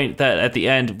the point that at the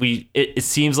end, it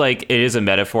seems like it is a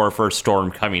metaphor for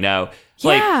Storm coming out.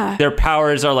 Yeah. Like their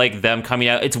powers are like them coming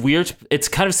out. It's weird. It's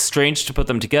kind of strange to put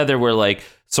them together where like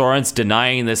Sauron's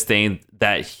denying this thing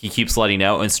that he keeps letting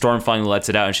out and Storm finally lets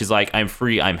it out and she's like, I'm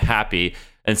free, I'm happy.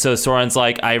 And so Sauron's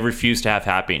like, I refuse to have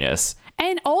happiness.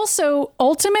 And also,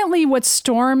 ultimately, what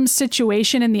Storm's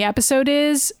situation in the episode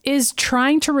is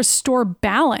trying to restore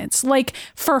balance. Like,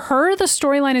 for her, the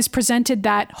storyline is presented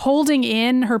that holding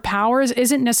in her powers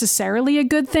isn't necessarily a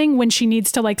good thing when she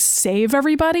needs to, like, save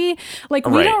everybody. Like,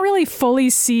 we Right. don't really fully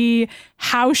see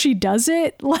how she does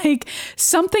it. Like,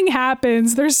 something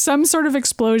happens. There's some sort of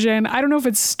explosion. I don't know if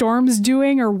it's Storm's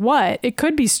doing or what. It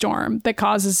could be Storm that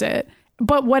causes it.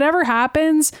 But whatever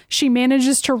happens, she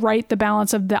manages to right the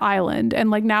balance of the island. And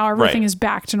like now everything Right. is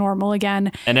back to normal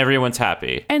again. And everyone's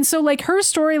happy. And so like her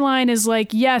storyline is like,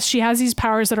 yes, she has these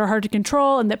powers that are hard to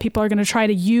control and that people are going to try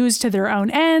to use to their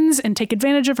own ends and take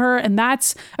advantage of her. And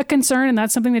that's a concern. And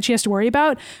that's something that she has to worry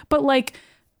about. But like,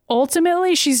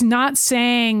 ultimately, she's not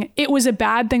saying it was a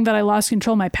bad thing that I lost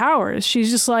control of my powers. She's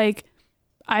just like,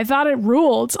 I thought it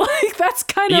ruled. Like, that's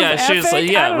kind of she's epic. like,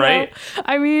 yeah, I don't right? know.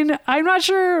 I mean, I'm not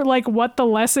sure like what the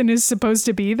lesson is supposed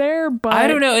to be there, but I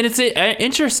don't know. And it's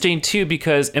interesting too,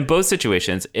 because in both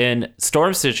situations, in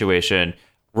Storm's situation,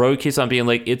 Rogue keeps on being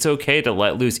like, it's okay to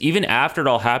let loose. Even after it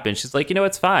all happened, she's like, you know,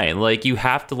 it's fine. Like, you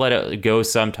have to let it go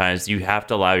sometimes. You have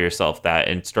to allow yourself that.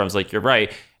 And Storm's like, you're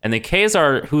right. And then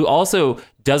Khazar, who also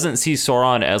doesn't see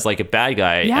Sauron as like a bad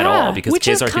guy at all, because which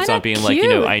is Khazar keeps kinda on being like, you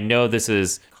know, cute. I know this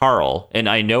is Carl and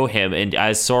I know him. And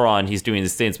as Sauron, he's doing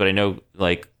these things, but I know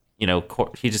like, you know,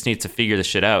 he just needs to figure this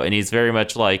shit out. And he's very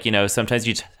much like, you know, sometimes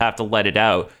you just have to let it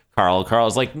out.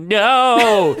 Carl's like,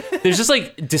 no, there's just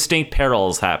like distinct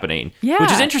parallels happening, Yeah.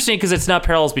 which is interesting because it's not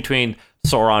parallels between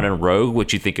Sauron and Rogue,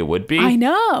 which you think it would be. I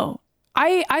know.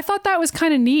 I thought that was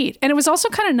kind of neat. And it was also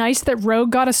kind of nice that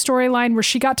Rogue got a storyline where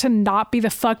she got to not be the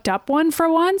fucked up one for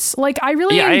once. Like, I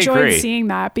really enjoyed seeing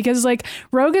that because, like,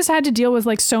 Rogue has had to deal with,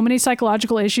 like, so many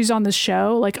psychological issues on the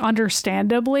show, like,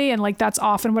 understandably. And, like, that's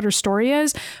often what her story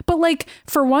is. But, like,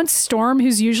 for once, Storm,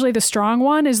 who's usually the strong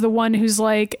one, is the one who's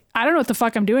like, I don't know what the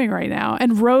fuck I'm doing right now.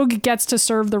 And Rogue gets to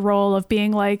serve the role of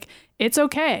being like, it's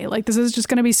okay. Like, this is just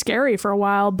going to be scary for a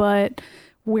while, but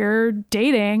we're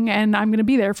dating and I'm going to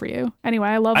be there for you. Anyway,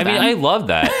 I love that. I mean, I love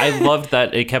that. I loved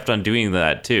that it kept on doing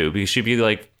that too, because she'd be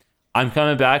like, I'm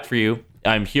coming back for you.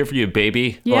 I'm here for you,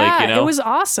 baby. Yeah, like, you know? It was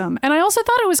awesome. And I also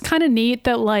thought it was kind of neat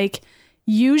that, like,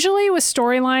 usually with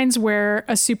storylines where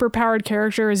a superpowered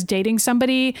character is dating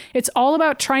somebody, it's all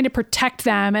about trying to protect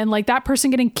them and, like, that person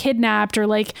getting kidnapped or,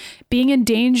 like, being in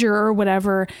danger or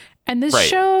whatever. And this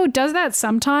show does that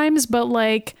sometimes, but,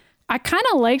 like, I kind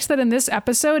of liked that in this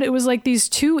episode, it was like these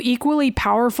two equally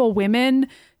powerful women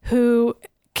who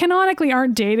canonically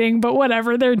aren't dating, but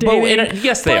whatever, they're dating.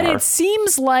 Yes, they are. But it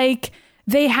seems like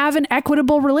they have an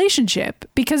equitable relationship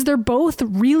because they're both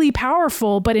really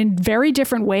powerful, but in very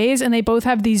different ways. And they both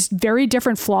have these very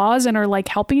different flaws and are, like,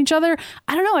 helping each other.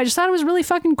 I don't know. I just thought it was really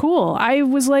fucking cool. I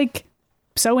was, like,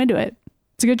 so into it.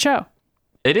 It's a good show.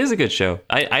 It is a good show.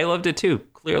 I loved it too,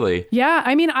 clearly. Yeah.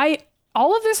 I mean,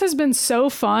 all of this has been so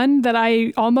fun that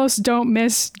I almost don't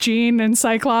miss Jean and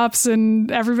Cyclops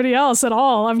and everybody else at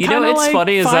all. I'm kind of, it's like,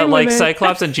 funny is fine that, like, with it.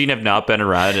 Cyclops and Jean have not been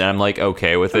around, and I'm, like,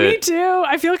 okay with it. Me too.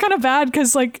 I feel kind of bad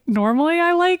because, like, normally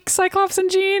I like Cyclops and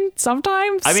Jean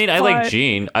sometimes. I mean, I like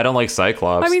Jean. I don't like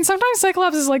Cyclops. I mean, sometimes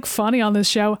Cyclops is, like, funny on this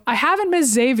show. I haven't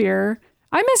missed Xavier.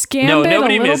 I miss Gambit. No,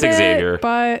 nobody a little missed bit, Xavier.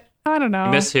 But I don't know.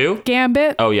 You miss who?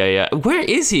 Gambit. Oh, yeah. Where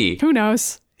is he? Who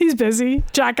knows? He's busy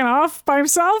jacking off by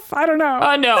himself. I don't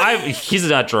know. No, he's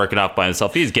not jerking off by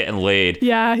himself. He's getting laid.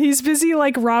 Yeah, he's busy,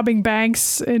 like, robbing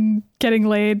banks and getting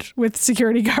laid with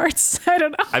security guards. I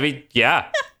don't know. I mean, yeah.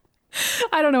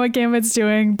 I don't know what Gambit's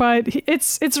doing, but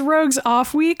it's Rogue's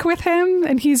off week with him,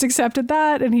 and he's accepted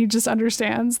that, and he just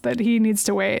understands that he needs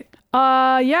to wait.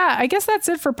 Yeah, I guess that's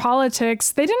it for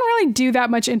politics. They didn't really do that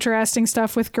much interesting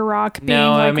stuff with Garak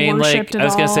being, worshipped at all. I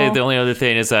was gonna say the only other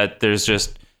thing is that there's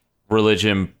just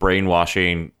religion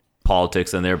brainwashing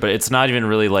politics in there, but it's not even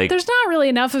really, like, there's not really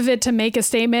enough of it to make a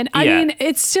statement. I mean,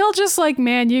 it's still just like,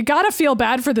 man, you gotta feel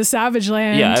bad for the Savage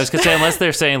Land. Yeah, I was gonna say, unless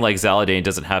they're saying, like, Zaladane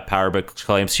doesn't have power but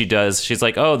claims she does. She's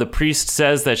like, oh, the priest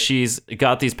says that she's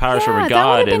got these powers from a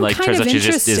god, and, like, turns out she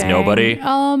just is nobody.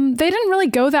 They didn't really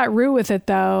go that route with it,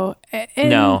 though.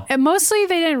 No. And mostly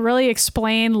they didn't really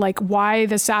explain, like, why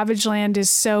the Savage Land is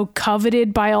so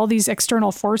coveted by all these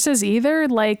external forces either.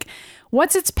 Like,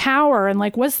 what's its power and,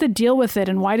 like, what's the deal with it,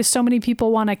 and why do so many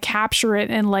people want to capture it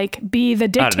and, like, be the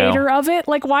dictator of it?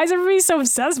 Like, why is everybody so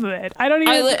obsessed with it? I don't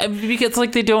even because,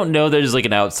 like, they don't know there's, like,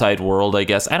 an outside world, I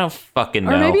guess. I don't fucking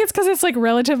know. Or maybe it's because it's, like,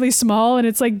 relatively small and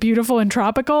it's, like, beautiful and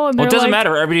tropical, and it doesn't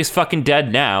matter, everybody's fucking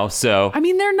dead now, so I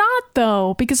mean, they're not,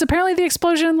 though, because apparently the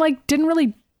explosion, like, didn't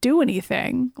really do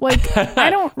anything. Like, I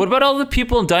don't. What about all the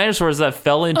people and dinosaurs that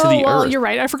fell into the earth? You're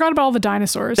right. I forgot about all the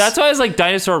dinosaurs. That's why I was like,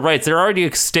 dinosaur rights. They're already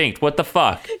extinct. What the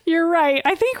fuck? You're right.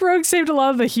 I think Rogue saved a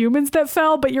lot of the humans that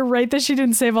fell, but you're right that she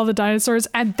didn't save all the dinosaurs.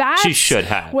 And that's she should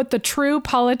have. What the true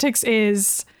politics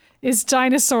is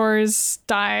dinosaurs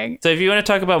dying. So if you want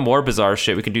to talk about more bizarre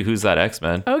shit, we can do Who's That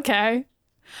X-Men? Okay.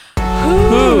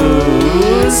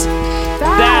 Who's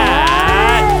that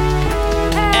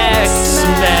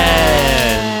X-Men?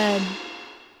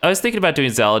 I was thinking about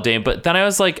doing Zaladane, but then I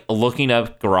was, like, looking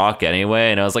up Garak anyway,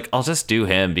 and I was like, I'll just do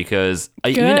him because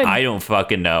even I don't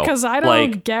fucking know. Because I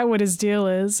don't get what his deal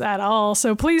is at all.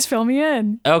 So please fill me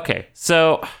in. Okay,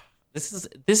 so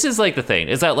this is like the thing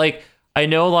is that, like, I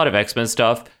know a lot of X-Men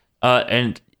stuff,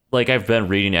 and, like, I've been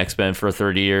reading X-Men for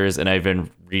 30 years, and I've been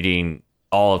reading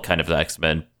all of kind of the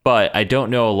X-Men, but I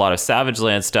don't know a lot of Savage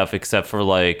Land stuff except for,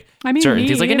 like, certain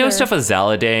things. Like, I know stuff with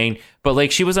Zaladane, but,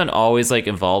 like, she wasn't always, like,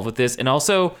 involved with this. And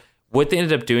also, what they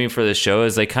ended up doing for this show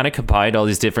is they kind of combined all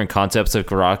these different concepts of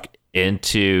Garak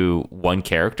into one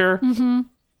character. Mm-hmm.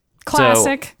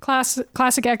 Classic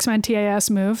X-Men TAS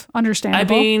move.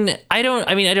 Understandable. I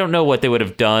don't know what they would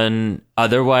have done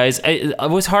otherwise. It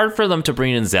was hard for them to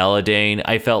bring in Zaladane,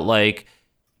 I felt like,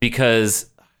 because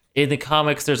in the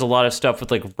comics, there's a lot of stuff with,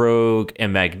 like, Rogue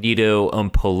and Magneto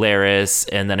and Polaris,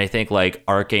 and then I think, like,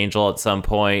 Archangel at some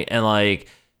point, and, like,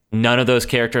 none of those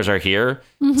characters are here.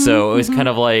 Mm-hmm, so it was kind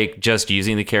of like just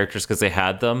using the characters because they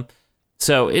had them.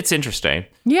 So it's interesting.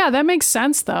 Yeah, that makes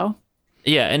sense, though.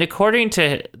 Yeah, and according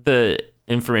to the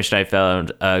information I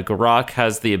found, Garak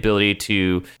has the ability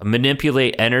to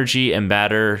manipulate energy and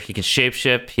matter. He can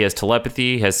shapeshift. He has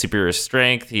telepathy. He has superior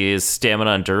strength. He has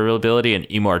stamina and durability and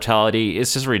immortality.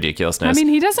 It's just ridiculousness. I mean,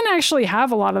 he doesn't actually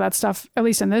have a lot of that stuff, at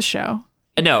least in this show.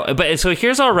 No, but so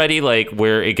here's already like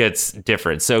where it gets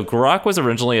different. So Garak was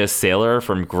originally a sailor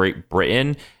from Great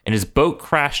Britain, and his boat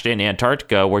crashed in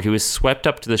Antarctica, where he was swept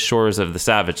up to the shores of the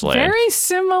Savage Land. Very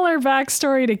similar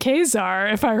backstory to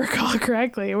Khazar, if I recall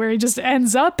correctly, where he just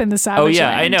ends up in the Savage Oh yeah,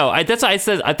 Land. I know. That's why I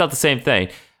said I thought the same thing.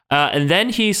 And then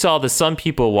he saw the Sun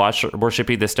People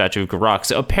worshiping the statue of Garak.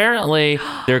 So apparently,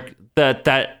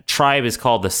 that tribe is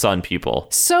called the Sun People.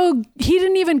 So he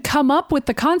didn't even come up with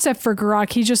the concept for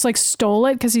Garak. He just like stole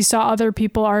it because he saw other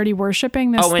people already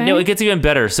worshiping this Oh, thing. and no, it gets even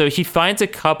better. So he finds a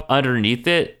cup underneath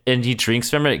it and he drinks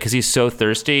from it because he's so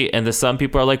thirsty. And the Sun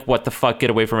People are like, "What the fuck? Get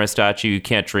away from my statue. You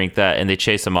can't drink that." And they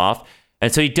chase him off.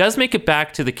 And so he does make it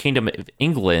back to the Kingdom of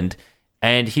England.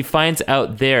 And he finds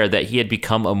out there that he had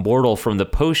become immortal from the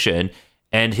potion.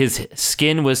 And his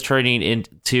skin was turning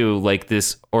into like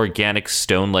this organic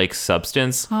stone-like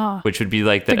substance, which would be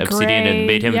like the obsidian, and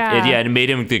made him, and made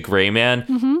him the Gray Man.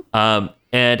 Mm-hmm.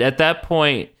 And at that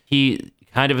point, he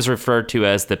kind of is referred to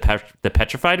as the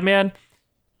Petrified Man.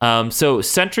 So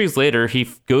centuries later, he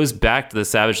goes back to the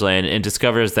Savage Land and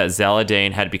discovers that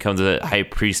Zaladane had become the high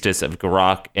priestess of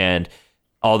Garak, and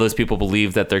all those people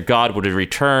believed that their god would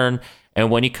return.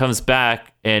 And when he comes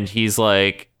back, and he's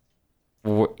like,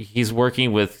 he's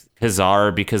working with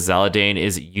Khazar because Zaladane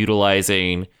is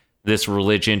utilizing this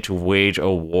religion to wage a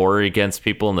war against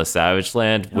people in the Savage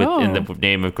Land in the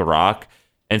name of Garak.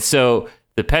 And so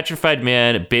the Petrified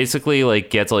Man basically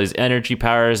like gets all these energy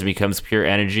powers and becomes pure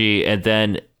energy, and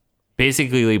then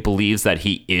basically believes that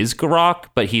he is Garak,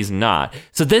 but he's not.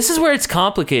 So this is where it's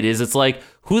complicated. Is it's like,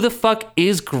 who the fuck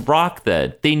is Garak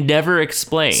then? They never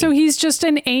explain. So he's just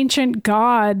an ancient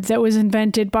god that was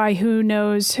invented by who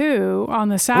knows who on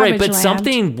the Savage Right, but Land.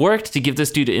 Something worked to give this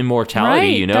dude immortality,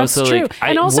 right, you know? That's so true. like,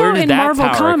 and also where did in that Marvel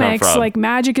power come Comics, from? like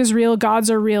magic is real,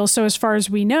 gods are real. So as far as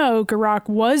we know, Garak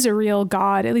was a real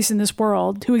god, at least in this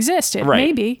world, who existed. Right.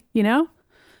 Maybe, you know?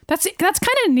 That's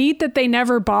kind of neat that they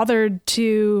never bothered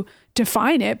to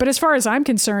define it. But as far as I'm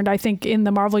concerned, I think in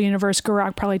the Marvel Universe,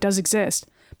 Garak probably does exist.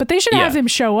 But they should have him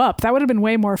show up. That would have been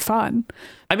way more fun.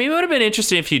 I mean, it would have been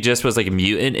interesting if he just was like a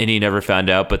mutant and he never found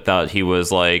out, but thought he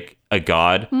was like a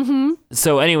god. Mm-hmm.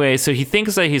 So anyway, so he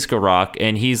thinks that he's Garak,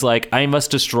 and he's like, I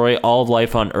must destroy all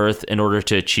life on Earth in order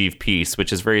to achieve peace,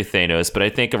 which is very Thanos. But I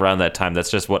think around that time,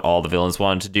 that's just what all the villains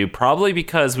wanted to do. Probably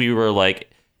because we were like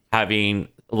having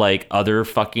like other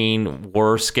fucking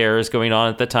war scares going on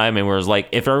at the time, and we're like,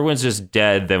 if everyone's just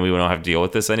dead, then we don't have to deal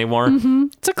with this anymore. Mm-hmm.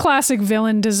 It's a classic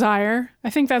villain desire. I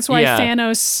think that's why Yeah.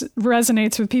 Thanos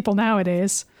resonates with people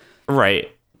nowadays.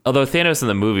 Right. Although Thanos in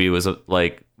the movie was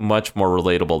like much more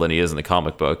relatable than he is in the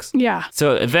comic books. Yeah.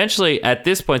 So eventually, at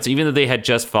this point, so even though they had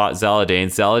just fought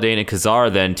Zaladane and Khazar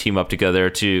then team up together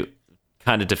to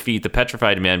kind of defeat the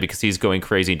Petrified Man because he's going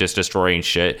crazy and just destroying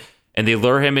shit. And they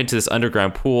lure him into this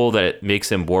underground pool that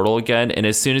makes him mortal again. And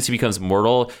as soon as he becomes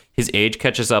mortal, his age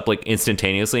catches up like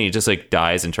instantaneously. And he just like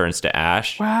dies and turns to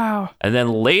ash. Wow. And then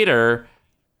later,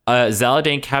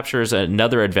 Zaladane captures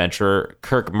another adventurer,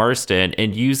 Kirk Marston,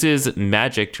 and uses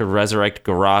magic to resurrect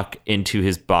Garak into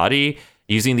his body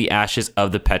using the ashes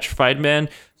of the Petrified Man.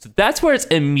 So that's where it's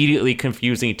immediately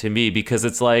confusing to me, because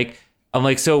it's like, I'm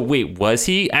like, so wait, was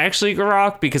he actually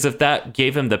Garak? Because if that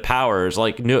gave him the powers,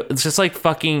 like, no, it's just like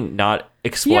fucking not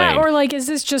explained. Yeah, or like, is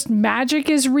this just magic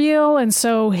is real, and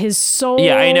so his soul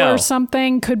or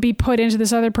something could be put into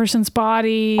this other person's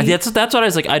body? That's what I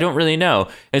was like, I don't really know.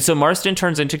 And so Marston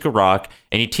turns into Garak,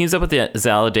 and he teams up with the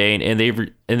Zaladane,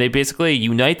 and they basically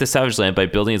unite the Savage Land by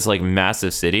building this like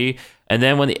massive city. And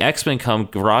then when the X-Men come,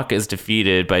 Garak is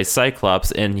defeated by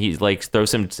Cyclops, and he like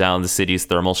throws him down the city's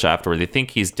thermal shaft where they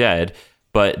think he's dead.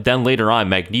 But then later on,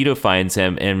 Magneto finds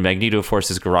him, and Magneto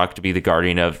forces Garak to be the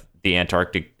guardian of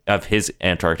his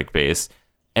Antarctic base.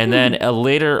 And then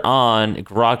later on,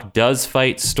 Garak does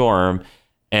fight Storm,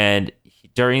 and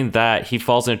during that, he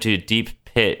falls into a deep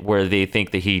pit where they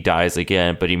think that he dies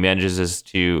again, but he manages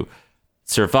to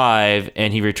survive,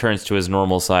 and he returns to his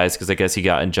normal size because I guess he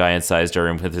got in giant size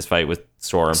during his fight with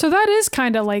Storm. So that is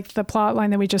kind of like the plot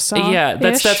line that we just saw. Yeah,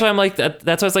 that's why I'm like that's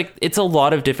why I was like, it's a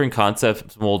lot of different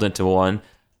concepts molded into one.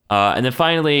 And then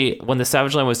finally, when the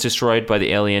Savage Land was destroyed by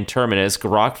the alien Terminus,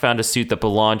 Garak found a suit that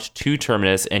belonged to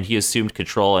Terminus, and he assumed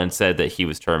control and said that he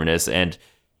was Terminus, and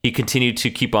he continued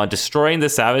to keep on destroying the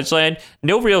Savage Land.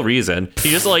 No real reason. He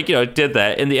just did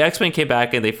that. And the X-Men came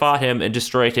back and they fought him and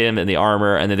destroyed him and the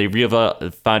armor. And then they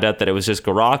found out that it was just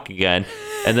Garak again.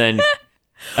 And then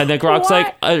And then Grok's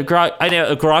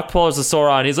Grok pulls the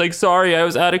Sauron. He's like, sorry, I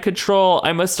was out of control.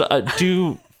 I must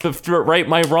right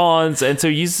my wrongs. And so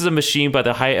he uses a machine by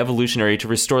the High Evolutionary to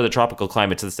restore the tropical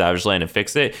climate to the Savage Land and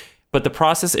fix it. But the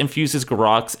process infuses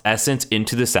Grok's essence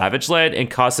into the Savage Land and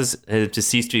causes him to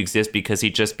cease to exist because he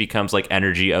just becomes like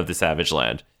energy of the Savage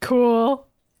Land. Cool.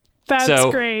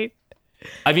 That's great.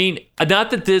 I mean,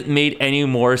 not that this made any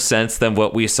more sense than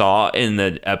what we saw in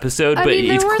the episode, but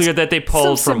it's clear that they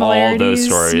pulled from all those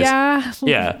stories.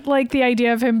 Yeah. Like the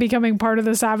idea of him becoming part of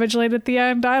the Savage Land at the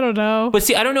end. I don't know. But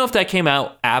see, I don't know if that came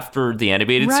out after the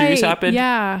animated series happened.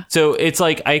 Yeah. So it's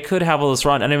like I could have all this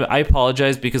wrong. And I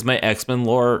apologize because my X-Men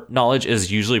lore knowledge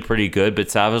is usually pretty good,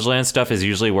 but Savage Land stuff is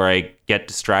usually where I get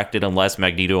distracted unless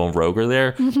Magneto and Rogue are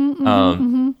there.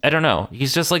 I don't know.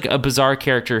 He's just like a bizarre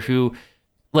character who...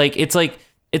 It's like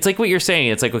what you're saying.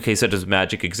 It's like, okay, so does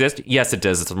magic exist? Yes, it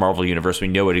does. It's a Marvel universe. We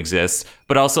know it exists.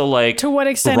 But also, like, to what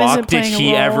extent is it playing did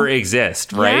he ever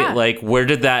exist, right? Yeah. Like, where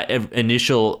did that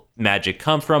initial magic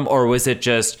come from? Or was it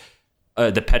just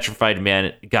the petrified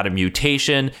man got a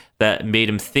mutation that made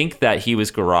him think that he was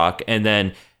Grok? And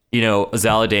then,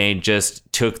 Zaladane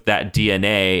just took that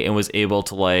DNA and was able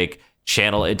to, like,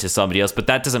 channel into somebody else, but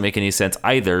that doesn't make any sense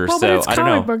either. Well, so but it's I don't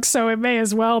know. comic books, so it may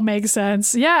as well make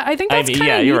sense. Yeah, I think that's kind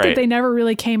of neat that they never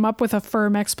really came up with a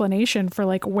firm explanation for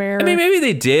like where. I mean, maybe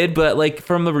they did, but like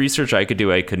from the research I could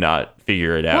do, I could not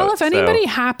figure it out. Well, if anybody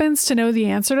happens to know the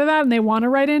answer to that and they want to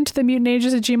write into the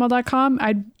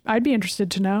mutanages@gmail.com, I'd be interested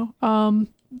to know.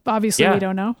 Obviously we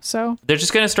don't know, so they're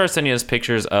just gonna start sending us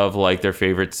pictures of like their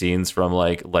favorite scenes from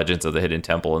like Legends of the Hidden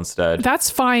Temple instead. That's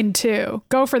fine too.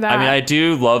 Go for that. I mean, I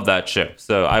do love that show,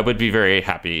 so I would be very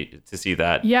happy to see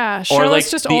that. Yeah, or like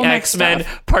just the X-Men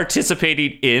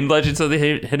participating in Legends of the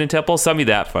Hidden Temple. Send me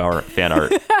that fan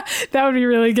art. That would be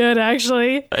really good,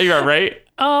 actually. You're right.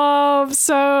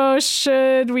 So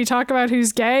should we talk about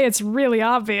who's gay? It's really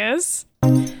obvious.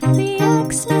 The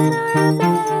X-Men are a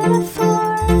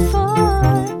metaphor for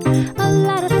a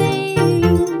lot of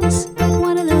things, but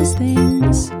one of those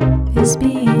things is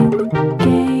being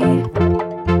gay.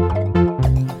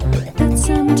 But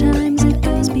sometimes it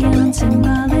goes beyond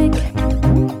symbolic,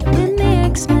 and the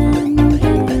X-Men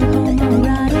get good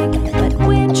homoerotic. But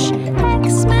which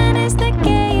X-Men is the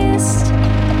gayest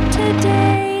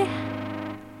today?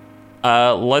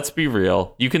 Let's be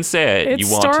real. You can say it. It's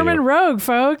you want Storm to. and Rogue,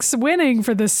 folks, winning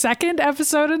for the second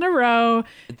episode in a row.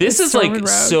 This is like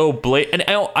so blatant.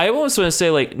 And I almost want to say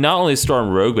like not only Storm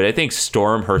Rogue, but I think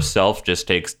Storm herself just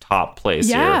takes top place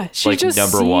here. Yeah, she like, just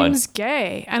number seems one.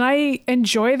 gay. And I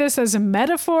enjoy this as a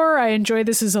metaphor. I enjoy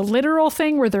this as a literal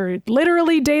thing where they're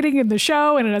literally dating in the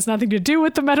show and it has nothing to do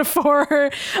with the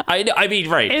metaphor. I mean,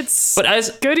 right.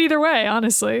 But good either way,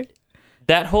 honestly.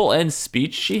 That whole end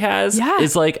speech she has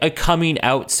is like a coming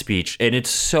out speech, and it's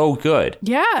so good.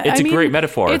 Yeah. It's a great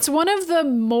metaphor. It's one of the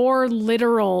more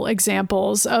literal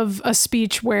examples of a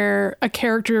speech where a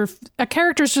character's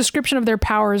description of their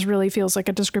powers really feels like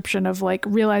a description of like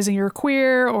realizing you're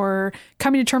queer or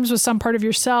coming to terms with some part of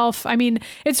yourself. I mean,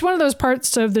 it's one of those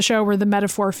parts of the show where the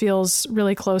metaphor feels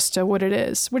really close to what it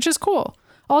is, which is cool.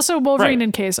 Also, Wolverine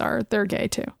and Kazar, they're gay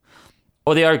too.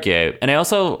 Well, they are gay. And I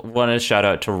also want to shout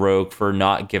out to Rogue for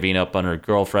not giving up on her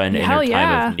girlfriend in her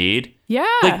time of need. Yeah.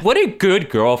 Like, what a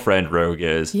good girlfriend Rogue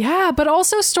is. Yeah, but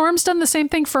also Storm's done the same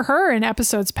thing for her in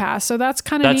episodes past, so that's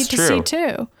kind of neat to see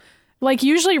too. Like,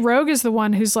 usually Rogue is the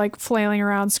one who's like flailing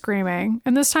around screaming,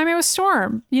 and this time it was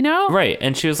Storm, you know? Right,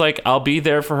 and she was like, I'll be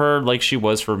there for her like she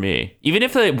was for me. Even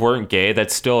if they weren't gay,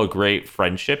 that's still a great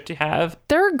friendship to have.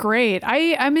 They're great.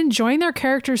 I'm enjoying their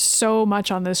characters so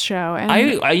much on this show. And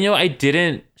I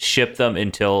didn't ship them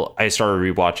until I started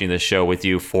rewatching this show with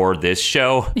you for this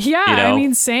show. Yeah, I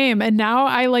mean, same. And now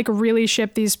I like really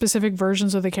ship these specific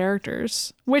versions of the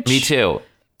characters, which... Me too.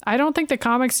 I don't think the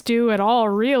comics do at all,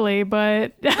 really,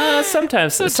 but...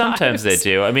 sometimes they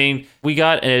do. I mean, we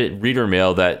got a reader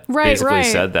mail that basically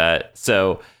said that.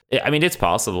 So, I mean, it's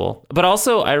possible. But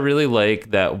also, I really like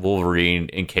that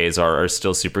Wolverine and Kazar are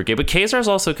still super gay. But Kazar's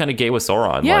also kind of gay with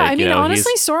Sauron. Yeah, like, I mean,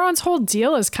 honestly, Sauron's whole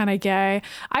deal is kind of gay.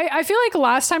 I feel like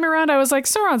last time around, I was like,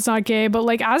 Sauron's not gay. But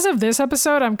like, as of this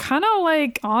episode, I'm kind of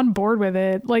like on board with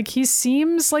it. Like, he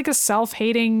seems like a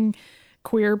self-hating...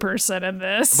 queer person in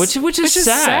this, which is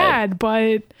sad,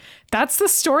 but that's the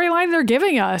storyline they're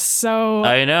giving us. So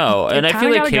I know, and I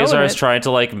feel like Kazar is trying to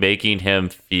like making him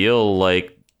feel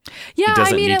like he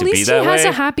doesn't need at to least be that he has way.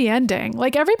 a happy ending.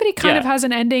 Like everybody kind of has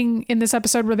an ending in this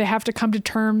episode where they have to come to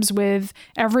terms with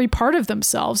every part of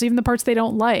themselves, even the parts they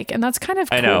don't like, and that's kind of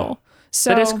cool. I know.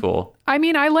 So That is cool. I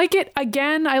mean, I like it.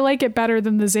 Again, I like it better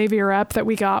than the Xavier ep that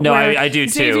we got. No, where I do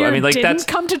too. Xavier I mean, like didn't that's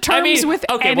come to terms with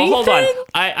okay, anything. well, hold on.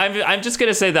 I'm just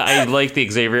gonna say that I like the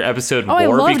Xavier episode I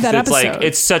more love because that it's like episode.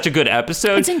 it's such a good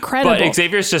episode. It's incredible. But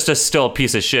Xavier's just still a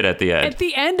piece of shit at the end. At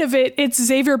the end of it, it's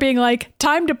Xavier being like,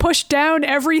 time to push down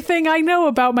everything I know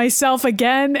about myself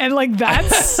again. And like,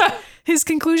 that's his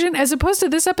conclusion, as opposed to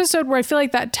this episode where I feel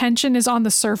like that tension is on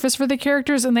the surface for the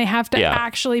characters and they have to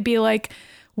actually be like,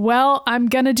 well, I'm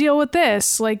going to deal with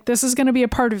this. Like, this is going to be a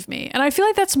part of me. And I feel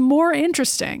like that's more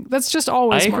interesting. That's just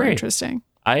always more interesting.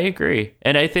 I agree.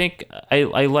 And I think I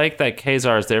like that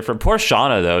Kazar is there for poor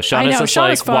Shauna though. Shauna's just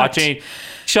Shauna's like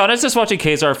Shauna's just watching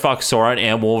Kazar fuck Soren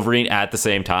and Wolverine at the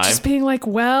same time. Just being like,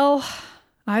 well,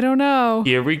 I don't know.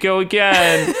 Here we go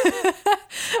again.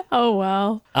 Oh,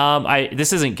 well.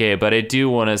 This isn't gay, but I do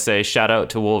want to say shout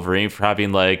out to Wolverine for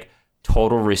having like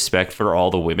total respect for all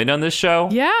the women on this show.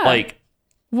 Yeah. Like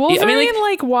Wolverine,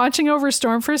 like watching over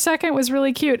Storm for a second was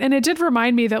really cute. And it did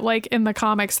remind me that like in the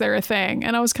comics, they're a thing.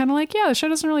 And I was kind of like, yeah, the show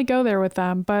doesn't really go there with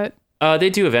them. But they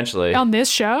do eventually. On this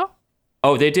show?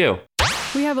 Oh, they do.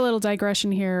 We have a little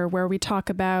digression here where we talk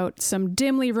about some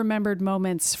dimly remembered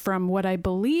moments from what I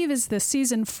believe is the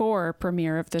season 4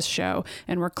 premiere of this show.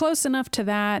 And we're close enough to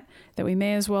that we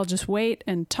may as well just wait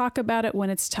and talk about it when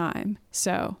it's time.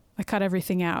 So I cut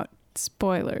everything out.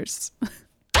 Spoilers.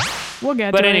 We'll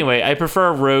get to it. But anyway, I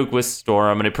prefer Rogue with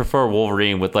Storm and I prefer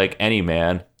Wolverine with like any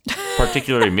man,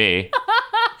 particularly me.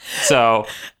 So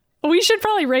we should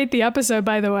probably rate the episode,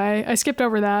 by the way. I skipped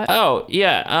over that. Oh,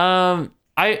 yeah. I'll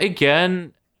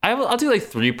do like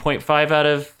 3.5 out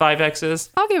of 5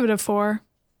 X's. I'll give it a 4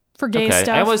 for gay stuff.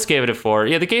 I almost gave it a 4.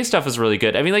 Yeah, the gay stuff is really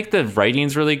good. I mean, like the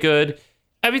writing's really good.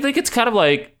 I mean, like it's kind of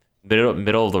like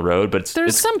middle of the road, but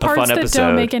there's some parts that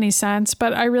don't make any sense,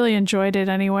 but I really enjoyed it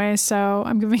anyway, so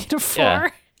I'm giving it a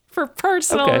 4 for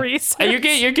personal reasons. And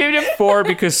you're giving it 4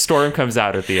 because Storm comes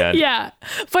out at the end. Yeah,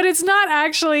 but it's not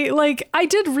actually like I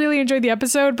did really enjoy the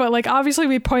episode, but like obviously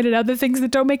we pointed out the things that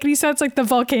don't make any sense, like the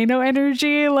volcano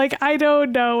energy. Like I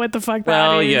don't know what the fuck that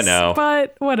is. Well, you know,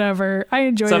 but whatever. I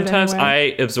enjoyed it Sometimes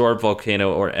anyway. I absorb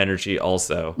volcano or energy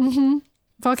also. Mm-hmm.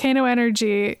 Volcano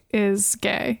energy is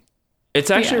gay. It's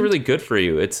actually really good for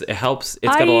you. It helps. It's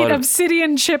got I a lot eat of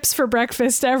obsidian chips for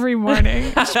breakfast every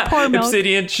morning. Just pour milk.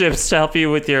 Obsidian chips to help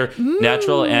you with your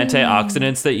natural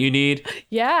antioxidants that you need.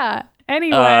 Yeah.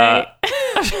 Anyway,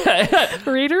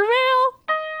 reader mail.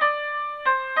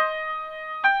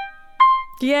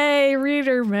 Yay,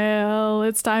 reader mail.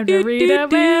 It's time to read a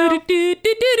mail.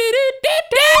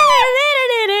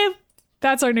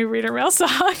 That's our new reader mail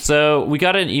song. So we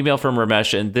got an email from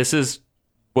Ramesh, and this is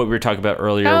what we were talking about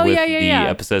earlier with the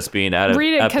episodes being out of...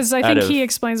 Read it, because I think he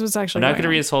explains what's actually I'm not going to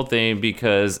read this whole thing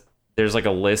because there's like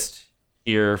a list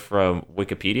here from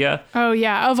Wikipedia. Oh,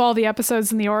 yeah, of all the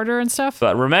episodes in the order and stuff.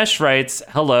 But Ramesh writes,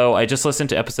 hello, I just listened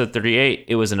to episode 38.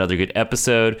 It was another good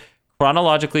episode.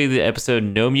 Chronologically, the episode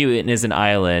No Mutant is an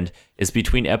Island is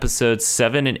between episodes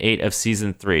 7 and 8 of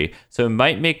season 3. So it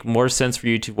might make more sense for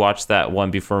you to watch that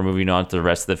one before moving on to the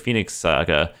rest of the Phoenix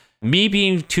Saga. Me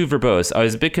being too verbose, I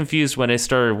was a bit confused when I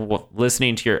started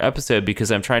listening to your episode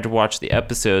because I'm trying to watch the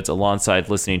episodes alongside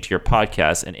listening to your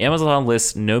podcast, and Amazon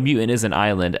lists No Mutant is an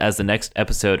Island as the next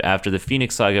episode after the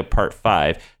Phoenix Saga Part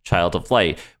 5, Child of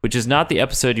Light, which is not the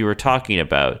episode you were talking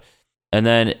about. And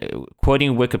then,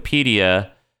 quoting Wikipedia,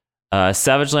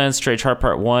 Savage Land Strange Heart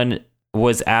Part 1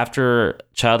 was after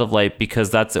Child of Light because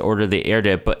that's the order they aired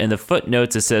it. But in the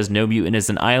footnotes, it says No Mutant is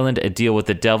an Island, A Deal with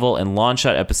the Devil, and Long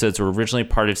Shot episodes were originally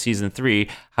part of season 3.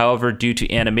 However, due to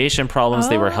animation problems,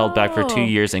 they were held back for 2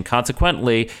 years, and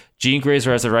consequently, Jean Grey's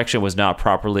resurrection was not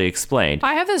properly explained.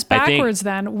 I have this backwards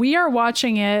then. We are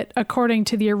watching it according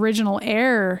to the original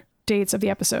air dates of the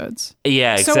episodes.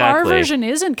 Yeah, exactly. So our version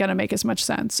isn't going to make as much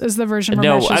sense as the version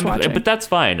Ramesh is watching. But that's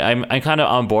fine. I'm kind of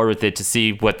on board with it to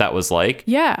see what that was like.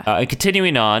 Yeah. And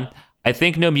continuing on, I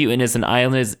think No Mutant is an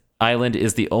Island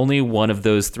is the only one of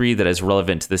those 3 that is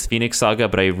relevant to this Phoenix Saga,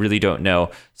 but I really don't know.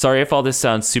 Sorry if all this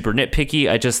sounds super nitpicky.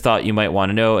 I just thought you might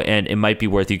want to know, and it might be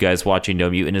worth you guys watching No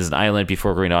Mutant is an Island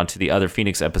before going on to the other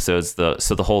Phoenix episodes,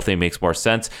 so the whole thing makes more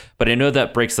sense. But I know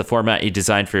that breaks the format you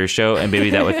designed for your show, and maybe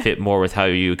that would fit more with how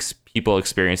people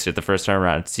experienced it the first time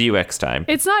around. See you next time.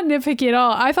 It's not nitpicky at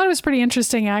all. I thought it was pretty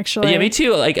interesting, actually. Yeah, me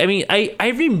too. Like, I mean,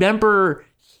 I remember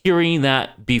hearing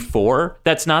that before.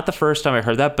 That's not the first time I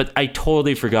heard that, but I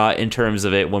totally forgot in terms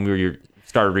of it when we were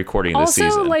started recording this also,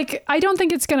 season. like, I don't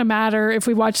think it's going to matter if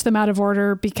we watch them out of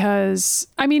order because,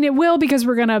 I mean, it will because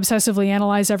we're going to obsessively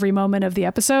analyze every moment of the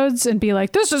episodes and be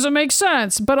like, this doesn't make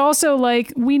sense. But also,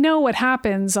 like, we know what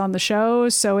happens on the show,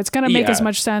 so it's going to make as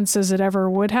much sense as it ever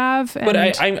would have. But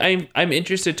I'm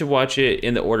interested to watch it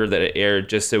in the order that it aired,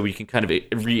 just so we can kind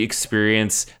of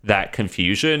re-experience that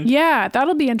confusion. Yeah,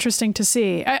 that'll be interesting to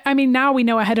see. I mean, now we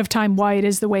know ahead of time why it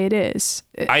is the way it is.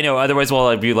 I know. Otherwise, well,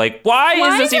 I'd be like, why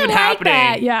is this even happening?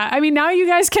 Yeah, I mean, now you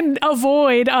guys can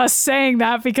avoid us saying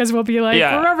that because we'll be like,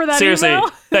 remember that seriously, email?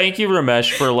 Thank you,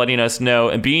 Ramesh, for letting us know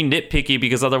and being nitpicky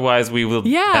because otherwise we will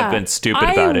have been stupid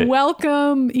about it. I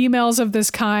welcome emails of this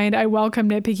kind. I welcome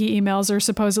nitpicky emails or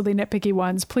supposedly nitpicky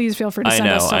ones. Please feel free to send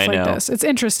us stuff like this. It's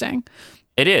interesting.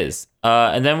 It is.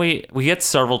 And then we get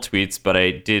several tweets, but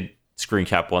I did screen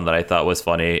cap one that I thought was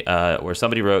funny, where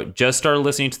somebody wrote, just started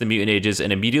listening to the Mutant Ages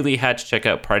and immediately had to check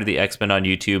out Pride of the X-Men on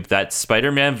YouTube. That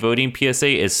Spider-Man voting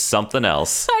PSA is something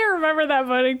else. I remember that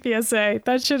voting PSA.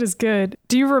 That shit is good.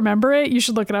 Do you remember it? You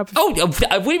should look it up. Oh,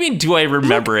 what do you mean, do I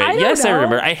remember it? Yes, I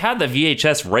remember. I had the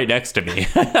VHS right next to me.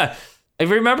 I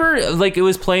remember, like, it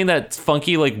was playing that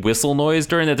funky, like, whistle noise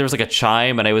during that. There was, like, a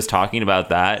chime, and I was talking about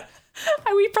that.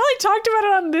 We probably talked about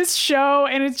it on this show,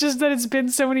 and it's just that it's been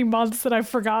so many months that I've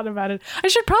forgotten about it. I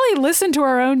should probably listen to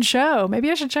our own show. Maybe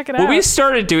I should check it out. When we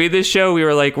started doing this show, we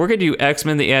were like, we're going to do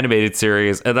X-Men the animated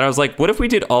series. And then I was like, what if we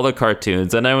did all the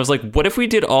cartoons? And I was like, what if we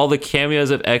did all the cameos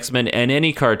of X-Men and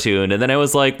any cartoon? And then I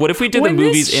was like, what if we did the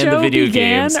movies and the video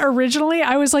games? Originally,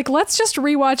 I was like, let's just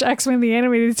rewatch X-Men the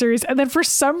animated series. And then for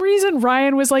some reason,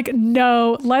 Ryan was like,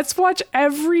 no, let's watch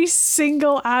every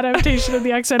single adaptation of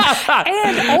the X-Men.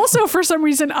 And also, for some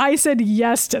reason, I said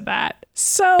yes to that.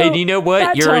 So, and you know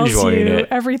what? You're enjoying it.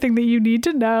 Everything that you need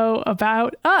to know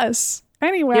about us.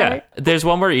 Anyway. Yeah, there's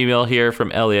one more email here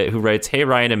from Elliot who writes, hey,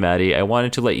 Ryan and Maddie, I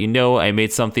wanted to let you know I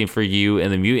made something for you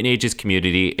in the Mutant Ages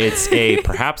community. It's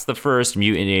perhaps the first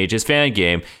Mutant Ages fan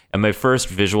game and my first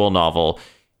visual novel.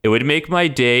 It would make my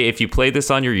day if you played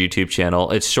this on your YouTube channel.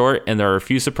 It's short and there are a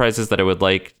few surprises that I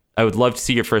would love to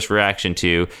see your first reaction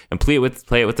to and play it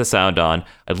with the sound on.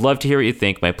 I'd love to hear what you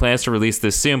think. My plan is to release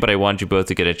this soon, but I wanted you both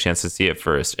to get a chance to see it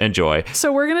first. Enjoy.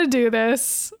 So we're going to do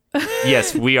this.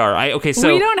 Yes, we are.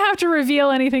 So we don't have to reveal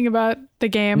anything about the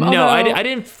game. No, I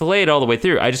didn't play it all the way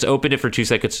through. I just opened it for 2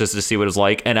 seconds just to see what it was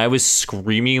like. And I was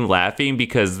screaming, laughing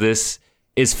because this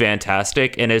is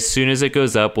fantastic. And as soon as it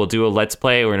goes up, we'll do a Let's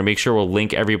Play. We're going to make sure we'll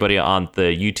link everybody on the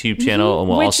YouTube channel. And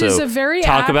we'll also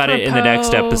talk about it in the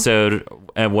next episode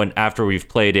and after we've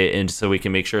played it. And so we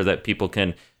can make sure that people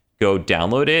can go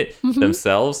download it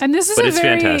themselves. And this is a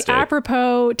very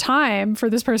apropos time for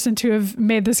this person to have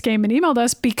made this game and emailed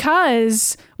us,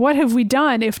 because what have we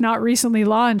done if not recently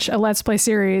launch a Let's Play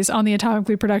series on the Atomic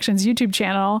Blue Productions YouTube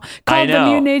channel called The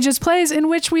Mutant Ages Plays, in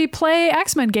which we play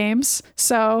X-Men games.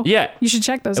 So you should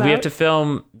check those out. We have to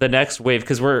film the next wave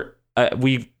because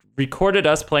we recorded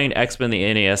us playing X-Men,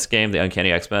 the NES game, the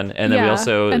Uncanny X-Men, and then we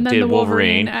also did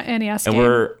Wolverine NES and game.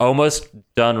 We're almost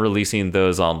done releasing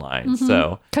those online.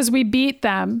 So because we beat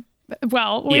them.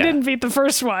 Well, we didn't beat the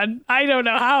first one. I don't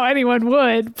know how anyone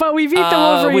would, but we beat the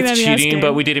Wolverine with NES cheating, game.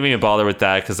 but we didn't even bother with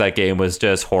that because that game was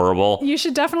just horrible. You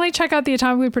should definitely check out the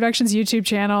Atomic Blue Productions YouTube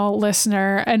channel,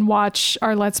 listener, and watch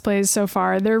our Let's Plays so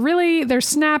far. They're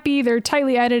snappy, they're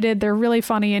tightly edited, they're really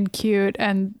funny and cute,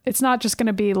 and it's not just going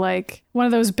to be like one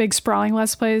of those big sprawling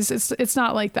Let's Plays. It's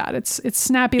not like that. It's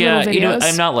snappy little videos. You know,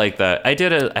 I'm not like that. I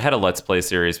had a Let's Play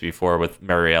series before with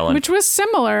Mary Ellen, which was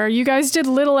similar. You guys did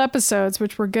little episodes,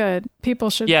 which were good. People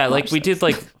should we did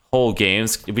like whole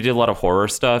games. We did a lot of horror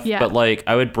stuff, but like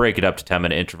I would break it up to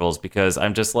 10-minute intervals because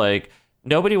I'm just like,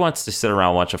 nobody wants to sit around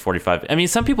and watch a 45. I mean,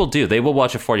 some people do. They will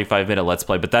watch a 45-minute Let's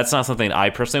Play, but that's not something I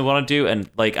personally want to do. And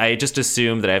like, I just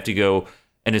assume that I have to go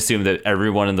and assume that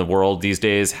everyone in the world these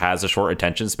days has a short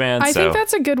attention span. I think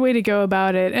that's a good way to go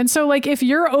about it. And so, like, if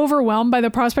you're overwhelmed by the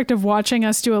prospect of watching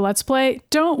us do a Let's Play,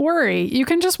 don't worry. You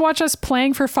can just watch us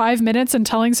playing for 5 minutes and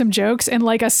telling some jokes in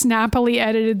like a snappily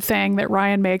edited thing that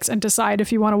Ryan makes and decide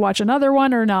if you want to watch another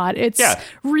one or not. It's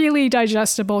really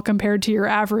digestible compared to your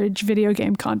average video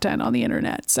game content on the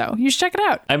internet. So you should check it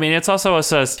out. I mean, it's also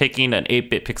us taking an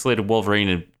 8-bit pixelated Wolverine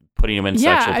and putting him in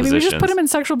sexual positions. We just put him in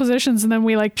sexual positions and then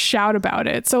we like shout about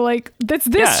it. So like that's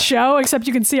this show, except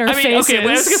you can see our faces. Okay, but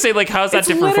I was gonna say, like, how's that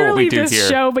different from what we do here? It's literally this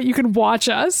show, but you can watch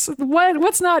us.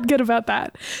 What's not good about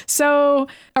that? So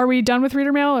are we done with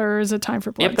reader mail or is it time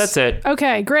for plugs? Yep, that's it.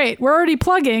 Okay, great. We're already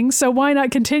plugging, so why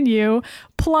not continue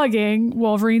plugging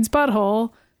Wolverine's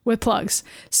butthole with plugs?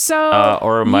 So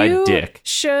or my dick.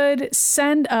 Should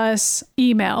send us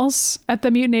emails at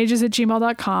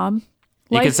themutantages@gmail.com.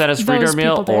 You Like can send us reader those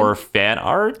mail people did. or fan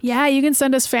art. Yeah, you can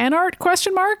send us fan art, ?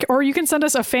 Or you can send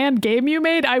us a fan game you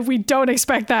made. We don't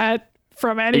expect that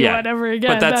from anyone ever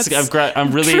again. But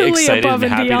I'm really truly excited above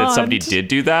and happy beyond. that somebody did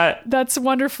do that. That's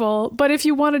wonderful. But if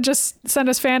you want to just send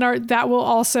us fan art, that will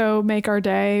also make our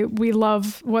day. We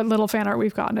love what little fan art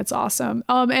we've gotten. It's awesome.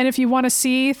 And if you want to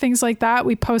see things like that,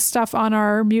 we post stuff on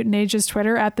our Mutant Ages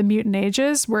Twitter at the Mutant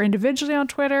Ages. We're individually on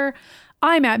Twitter.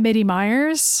 I'm at Mitty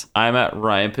Myers. I'm at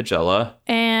Ryan Pagella.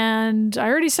 And I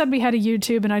already said we had a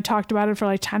YouTube and I talked about it for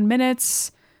like 10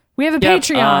 minutes. We have a Yep,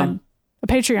 Patreon. A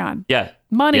Patreon. Yeah.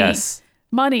 Money. Yes.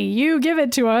 Money. You give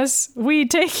it to us. We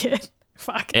take it.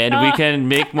 Fuck. And we can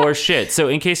make more shit. So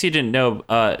in case you didn't know,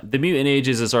 The Mutant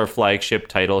Ages is our flagship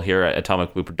title here at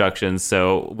Atomic Blue Productions.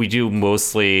 So we do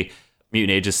mostly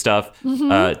Mutant Ages stuff.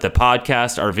 The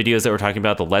podcast, our videos that we're talking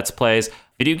about, the Let's Plays.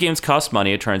 Video games cost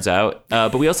money, it turns out.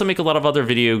 But we also make a lot of other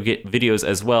videos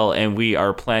as well. And we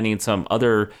are planning some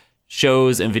other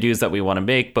shows and videos that we want to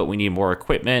make, but we need more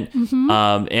equipment.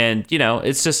 And, you know,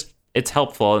 it's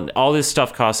helpful, and all this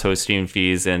stuff costs hosting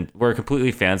fees, and we're a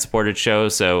completely fan supported show,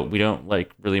 so we don't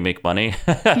like really make money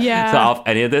off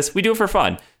any of this. We do it for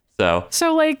fun.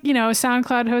 So like, you know,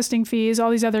 SoundCloud hosting fees, all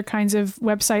these other kinds of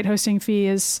website hosting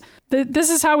fees.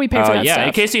 This is how we pay for that stuff.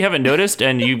 In case you haven't noticed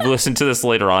and you listen to this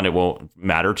later on, it won't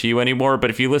matter to you anymore. But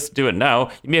if you listen to it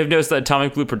now, you may have noticed that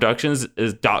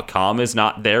AtomicBlueProductions.com is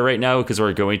not there right now because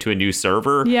we're going to a new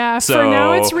server. Yeah, so for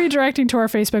now it's redirecting to our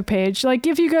Facebook page. Like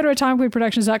if you go to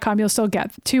AtomicBlueProductions.com, you'll still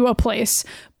get to a place.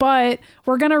 But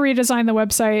we're going to redesign the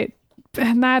website,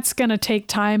 and that's going to take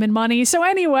time and money. So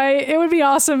anyway, it would be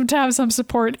awesome to have some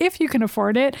support if you can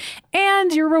afford it.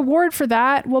 And your reward for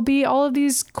that will be all of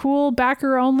these cool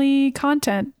backer-only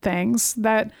content things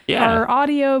that are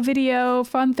audio, video,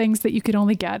 fun things that you could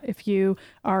only get if you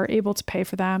are able to pay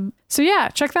for them. So yeah,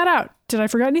 check that out. Did I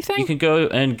forget anything? You can go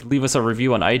and leave us a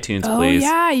review on iTunes, please. Oh,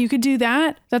 yeah, you could do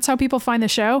that. That's how people find the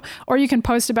show. Or you can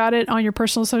post about it on your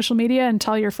personal social media and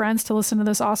tell your friends to listen to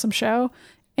this awesome show.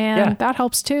 And that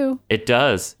helps too. It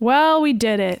does. Well, we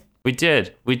did it. We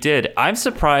did. I'm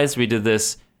surprised we did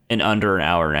this in under an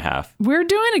hour and a half. We're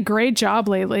doing a great job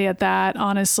lately at that,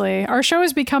 honestly. Our show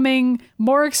is becoming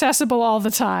more accessible all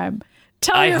the time.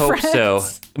 Tell your friends. I hope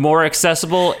so. More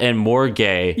accessible and more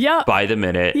gay by the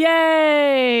minute.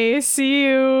 Yay! See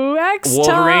you next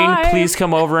Wolverine, please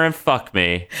come over and fuck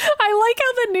me. I like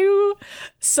how the new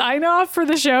sign off for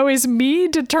the show is me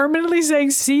determinedly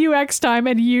saying see you next time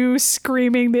and you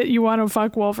screaming that you want to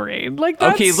fuck Wolverine. Like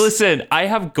that's... Okay, listen, I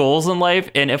have goals in life,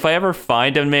 and if I ever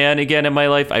find a man again in my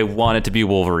life, I want it to be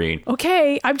Wolverine.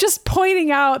 Okay, I'm just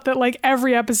pointing out that like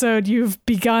every episode you've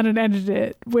begun and ended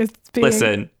it with being...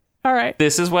 Listen. All right.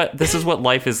 This is what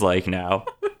life is like now.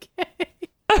 Okay.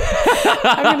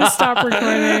 I'm going to stop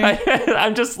recording.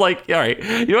 I'm just like, all right.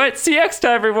 You know what? See you next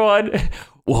time, everyone.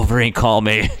 Wolverine, call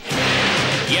me.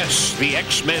 Yes, the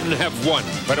X-Men have won,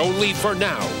 but only for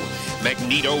now.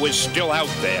 Magneto is still out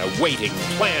there, waiting,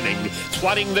 planning,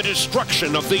 plotting the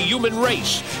destruction of the human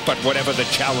race. But whatever the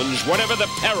challenge, whatever the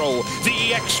peril,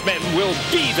 the X-Men will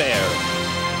be there.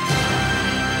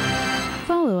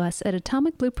 Follow us at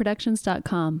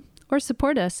AtomicBlueProductions.com or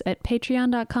support us at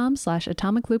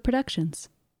patreon.com/AtomicBlueProductions.